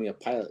up becoming a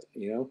pilot.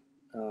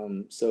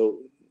 So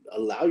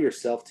allow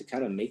yourself to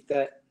kind of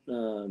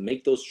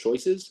make those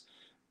choices.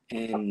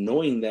 And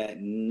knowing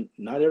that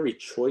not every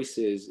choice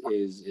is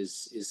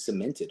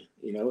cemented,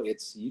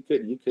 you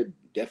could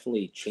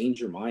definitely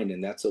change your mind,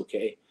 and that's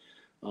okay.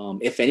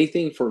 If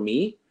anything, for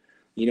me,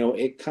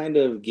 it kind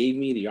of gave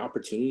me the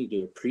opportunity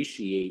to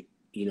appreciate,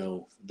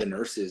 the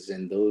nurses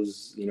and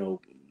those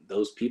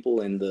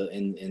people in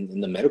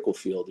the medical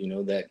field,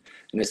 that,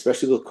 and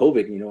especially with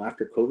COVID,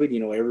 after COVID,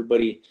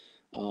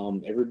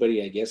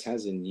 everybody I guess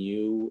has a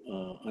new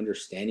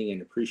understanding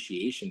and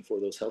appreciation for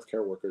those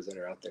healthcare workers that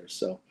are out there.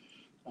 So.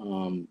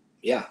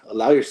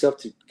 Allow yourself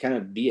to kind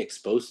of be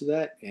exposed to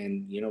that,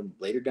 and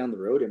later down the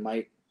road it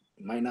might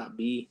not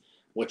be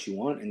what you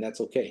want, and that's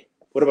okay.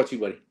 What about you,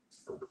 buddy?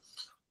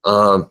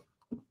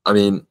 I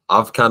mean,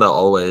 I've kind of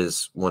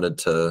always wanted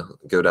to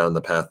go down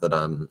the path that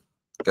I'm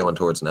going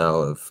towards now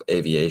of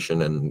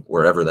aviation and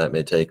wherever that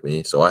may take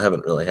me. So I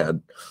haven't really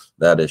had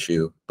that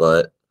issue,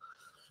 but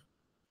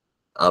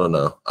I don't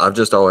know. I've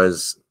just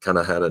always kind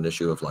of had an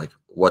issue of like,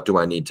 what do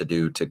I need to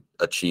do to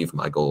achieve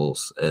my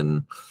goals?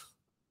 And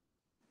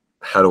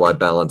how do I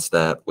balance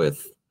that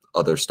with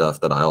other stuff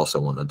that I also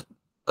want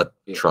to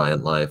try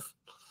in life?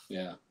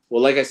 Yeah.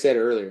 Well, like I said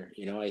earlier,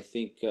 I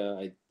think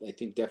I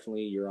think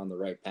definitely you're on the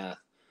right path.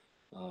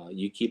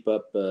 You keep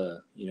up,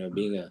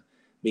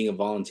 being a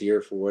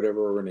volunteer for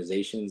whatever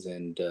organizations,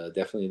 and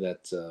definitely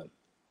that,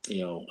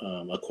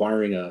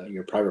 acquiring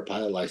your private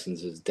pilot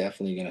license is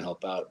definitely going to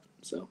help out.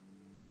 So,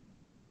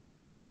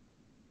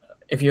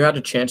 If you had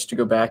a chance to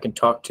go back and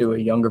talk to a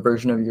younger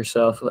version of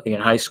yourself, like in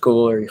high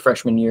school or your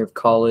freshman year of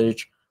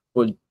college,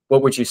 what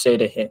would you say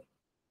to him?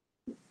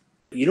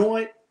 you know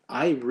what?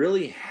 I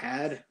really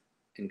had,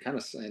 and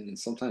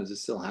sometimes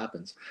this still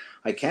happens.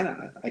 I kind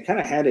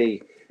of had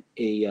a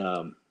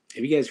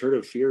have you guys heard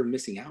of fear of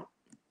missing out?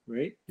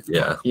 Right?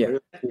 Yeah. Yeah.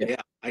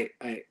 I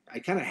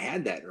kind of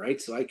had that,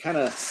 right? So I kind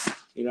of,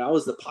 I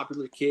was the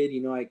popular kid.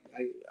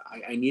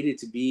 I needed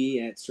to be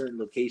at certain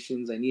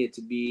locations. I needed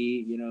to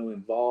be,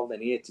 involved. I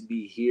needed to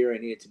be here. I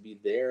needed to be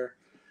there.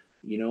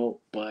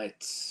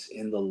 But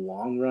in the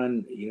long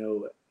run,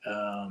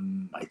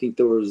 I think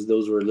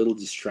those were little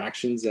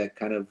distractions that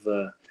kind of,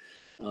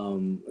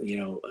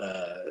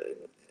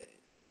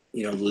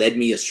 led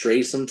me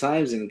astray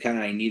sometimes, and kind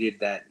of I needed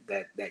that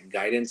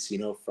guidance,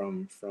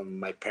 from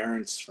my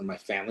parents, from my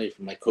family,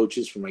 from my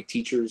coaches, from my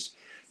teachers,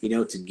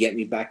 to get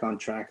me back on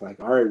track. Like,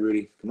 all right,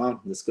 Rudy, come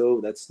on, let's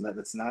go. That's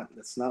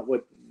not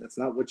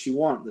what you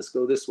want. Let's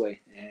go this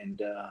way.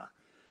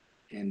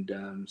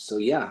 So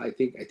yeah, I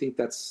think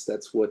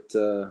that's what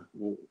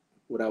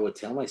I would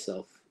tell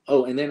myself.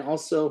 Oh, and then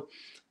also,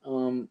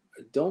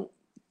 don't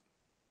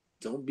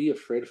be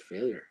afraid of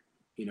failure.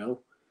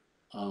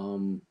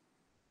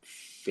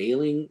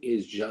 Failing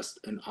is just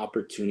an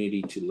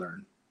opportunity to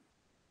learn.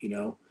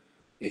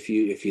 If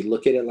you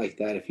look at it like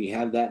that, if you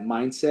have that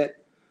mindset,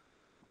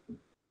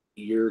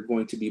 you're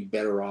going to be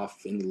better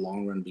off in the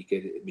long run,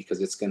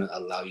 because it's going to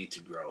allow you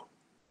to grow.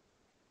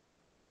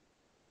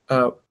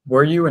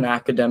 Were you an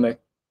academic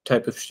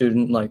type of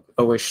student, like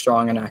always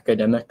strong in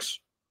academics?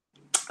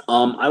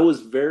 I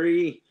was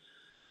very,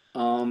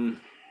 I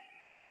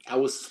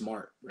was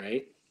smart,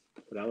 right?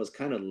 But I was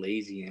kind of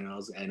lazy, and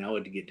I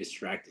would get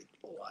distracted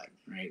a lot,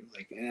 right?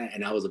 Like,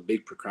 and I was a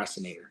big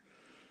procrastinator.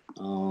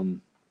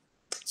 And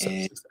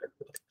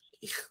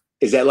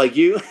is that like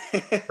you?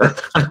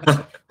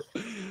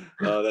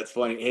 Oh, that's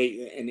funny.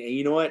 Hey, and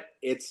you know what?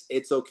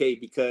 It's okay,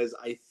 because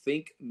I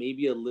think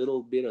maybe a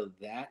little bit of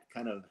that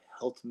kind of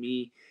helped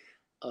me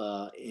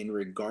in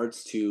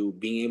regards to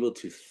being able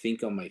to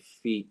think on my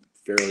feet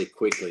fairly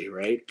quickly,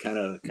 right? Kind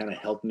of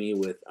helped me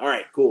with, all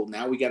right, cool.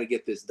 Now we got to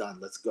get this done.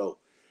 Let's go.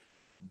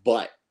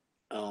 But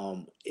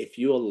if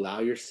you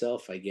allow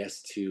yourself, I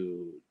guess,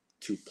 to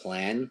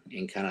plan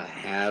and kind of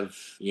have,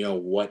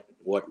 what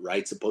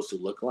right's supposed to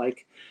look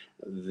like,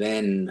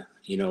 then,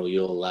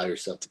 you'll allow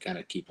yourself to kind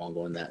of keep on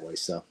going that way.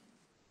 So,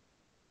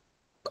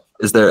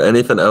 is there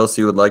anything else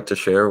you would like to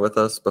share with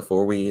us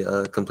before we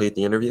complete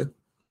the interview?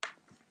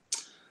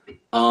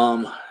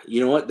 You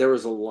know what? There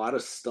was a lot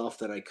of stuff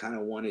that I kind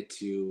of wanted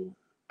to,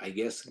 I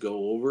guess,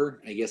 go over.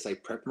 I guess I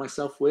prepped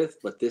myself with,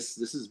 but this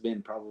has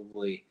been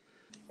probably.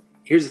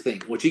 Here's the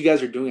thing. What you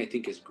guys are doing, I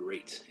think, is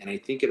great. And I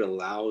think it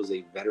allows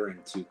a veteran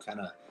to kind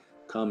of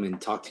come and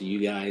talk to you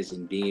guys,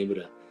 and being able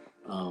to,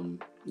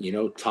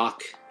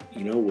 talk,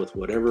 with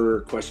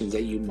whatever questions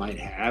that you might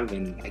have,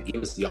 and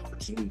give us the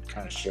opportunity to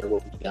kind of share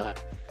what we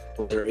got.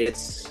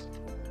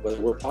 Whether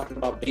we're talking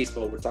about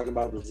baseball, we're talking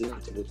about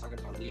resilience, we're talking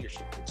about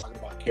leadership, we're talking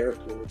about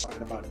character, we're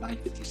talking about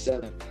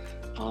 957.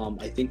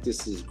 I think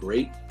this is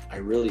great. I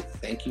really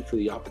thank you for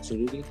the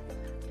opportunity.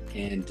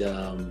 And,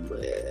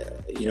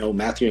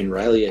 Matthew and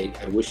Riley,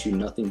 I wish you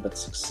nothing but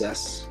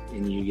success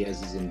in you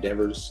guys'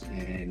 endeavors.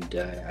 And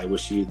I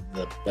wish you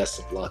the best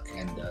of luck.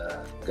 And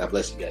God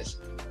bless you guys.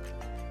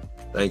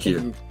 Thank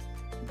you.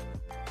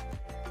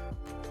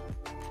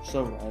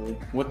 So, Riley,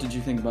 what did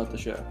you think about the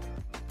show?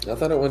 I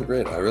thought it went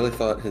great. I really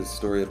thought his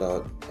story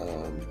about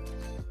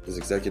his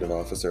executive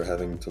officer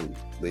having to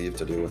leave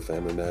to deal with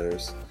family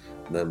matters,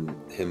 and then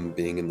him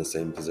being in the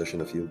same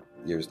position a few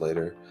years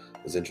later,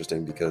 was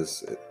interesting,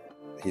 because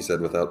he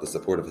said without the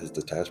support of his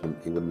detachment,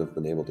 he wouldn't have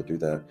been able to do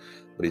that.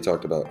 But he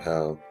talked about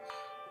how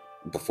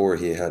before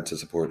he had to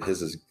support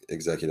his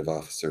executive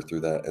officer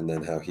through that, and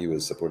then how he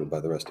was supported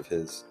by the rest of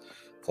his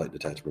flight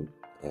detachment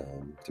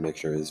to make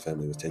sure his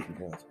family was taken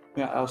care of.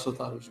 Yeah, I also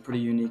thought it was a pretty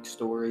unique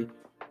story.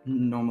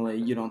 Normally,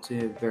 you don't see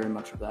very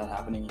much of that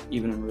happening,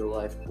 even in real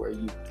life, where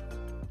you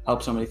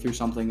help somebody through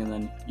something, and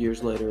then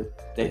years later,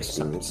 you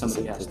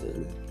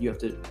have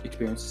to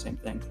experience the same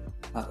thing.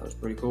 I thought it was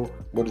pretty cool.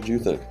 What did you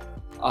think?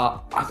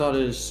 I thought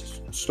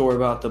his story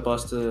about the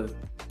bus to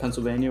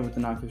Pennsylvania with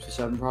the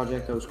 957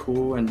 project, that was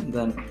cool, and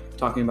then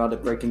talking about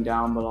it breaking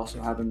down, but also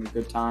having a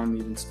good time,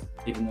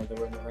 even though they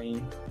were in the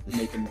rain,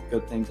 making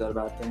good things out of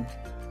bad things.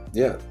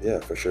 Yeah,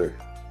 for sure.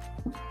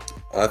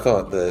 I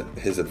thought that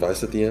his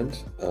advice at the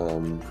end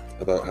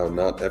about how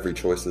not every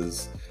choice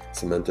is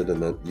cemented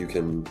and that you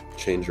can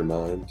change your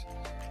mind,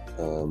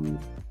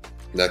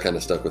 that kind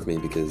of stuck with me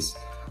because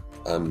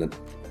I'm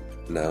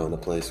now in a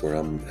place where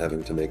I'm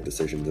having to make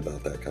decisions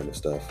about that kind of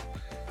stuff.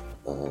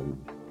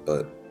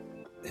 But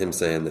him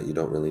saying that you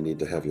don't really need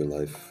to have your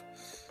life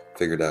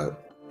figured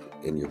out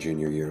in your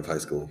junior year of high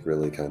school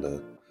really kind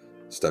of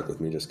stuck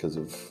with me just because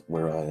of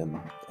where I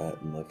am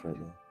at in life right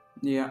now.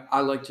 Yeah,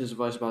 I liked his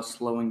advice about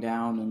slowing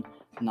down and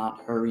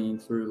not hurrying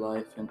through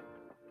life and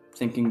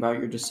thinking about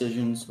your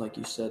decisions. Like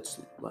you said,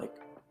 like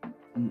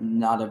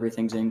not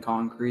everything's in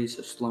concrete,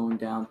 so slowing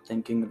down,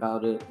 thinking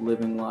about it,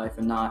 living life,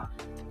 and not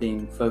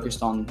being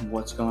focused on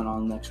what's going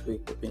on next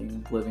week, but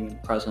living in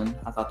the present.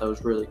 I thought that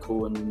was really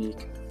cool and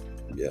unique.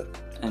 Yeah.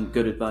 And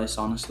good advice,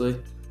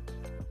 honestly.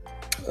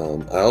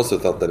 I also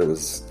thought that it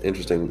was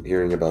interesting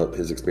hearing about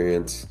his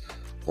experience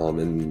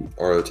in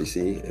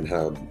ROTC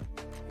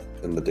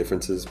and the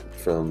differences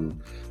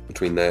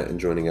between that and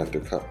joining after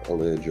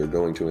college or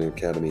going to an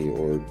academy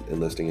or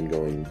enlisting and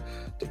going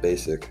to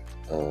basic,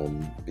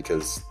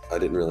 because I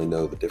didn't really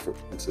know the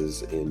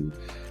differences in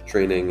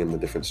training and the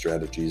different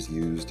strategies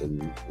used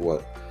and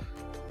what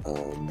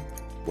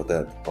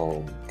that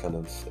all kind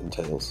of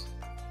entails.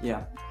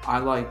 Yeah,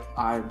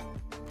 I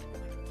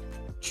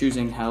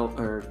choosing health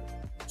or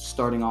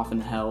starting off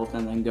in health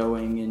and then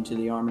going into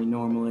the Army.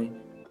 Normally,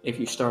 if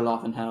you start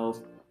off in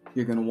health,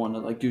 you're going to want to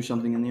like do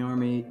something in the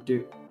Army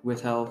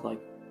with health, like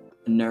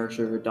a nurse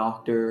or a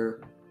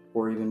doctor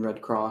or even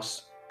Red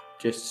Cross,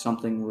 just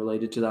something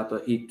related to that.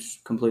 But he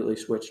completely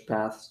switched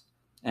paths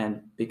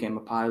and became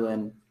a pilot,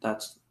 and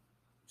that's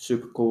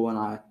super cool. And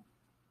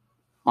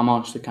I'm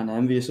honestly kind of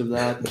envious of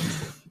that,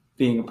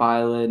 being a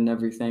pilot and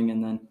everything,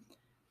 and then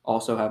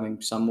also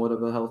having somewhat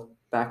of a health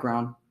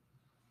background.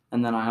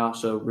 And then I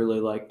also really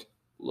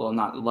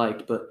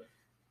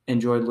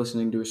enjoyed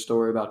listening to a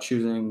story about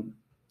choosing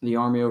the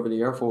Army over the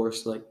Air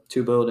Force, like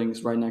two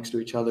buildings right next to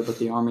each other, but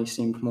the Army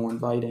seemed more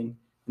inviting,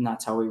 and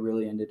that's how we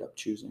really ended up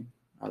choosing.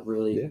 I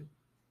really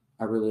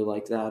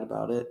like that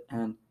about it,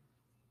 and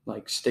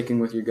like sticking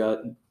with your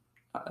gut.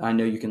 I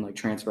know you can like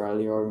transfer out of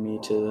the Army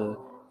to the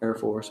Air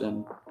Force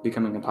and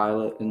becoming a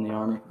pilot in the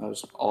Army. That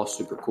was all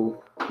super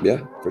cool.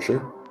 Yeah, for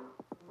sure.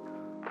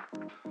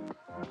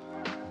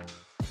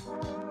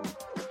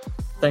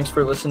 Thanks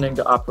for listening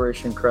to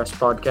Operation Crest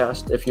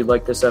podcast. If you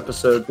like this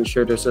episode, be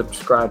sure to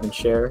subscribe and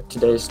share.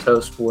 Today's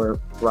hosts were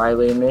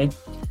Riley and me,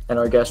 and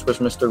our guest was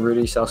Mr.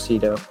 Rudy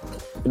Salcido.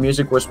 The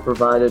music was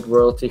provided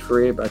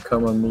royalty-free by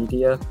Como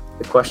Media.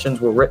 The questions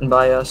were written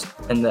by us,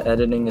 and the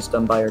editing is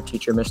done by our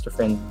teacher, Mr.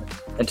 Finley.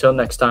 Until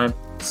next time,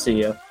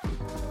 see ya.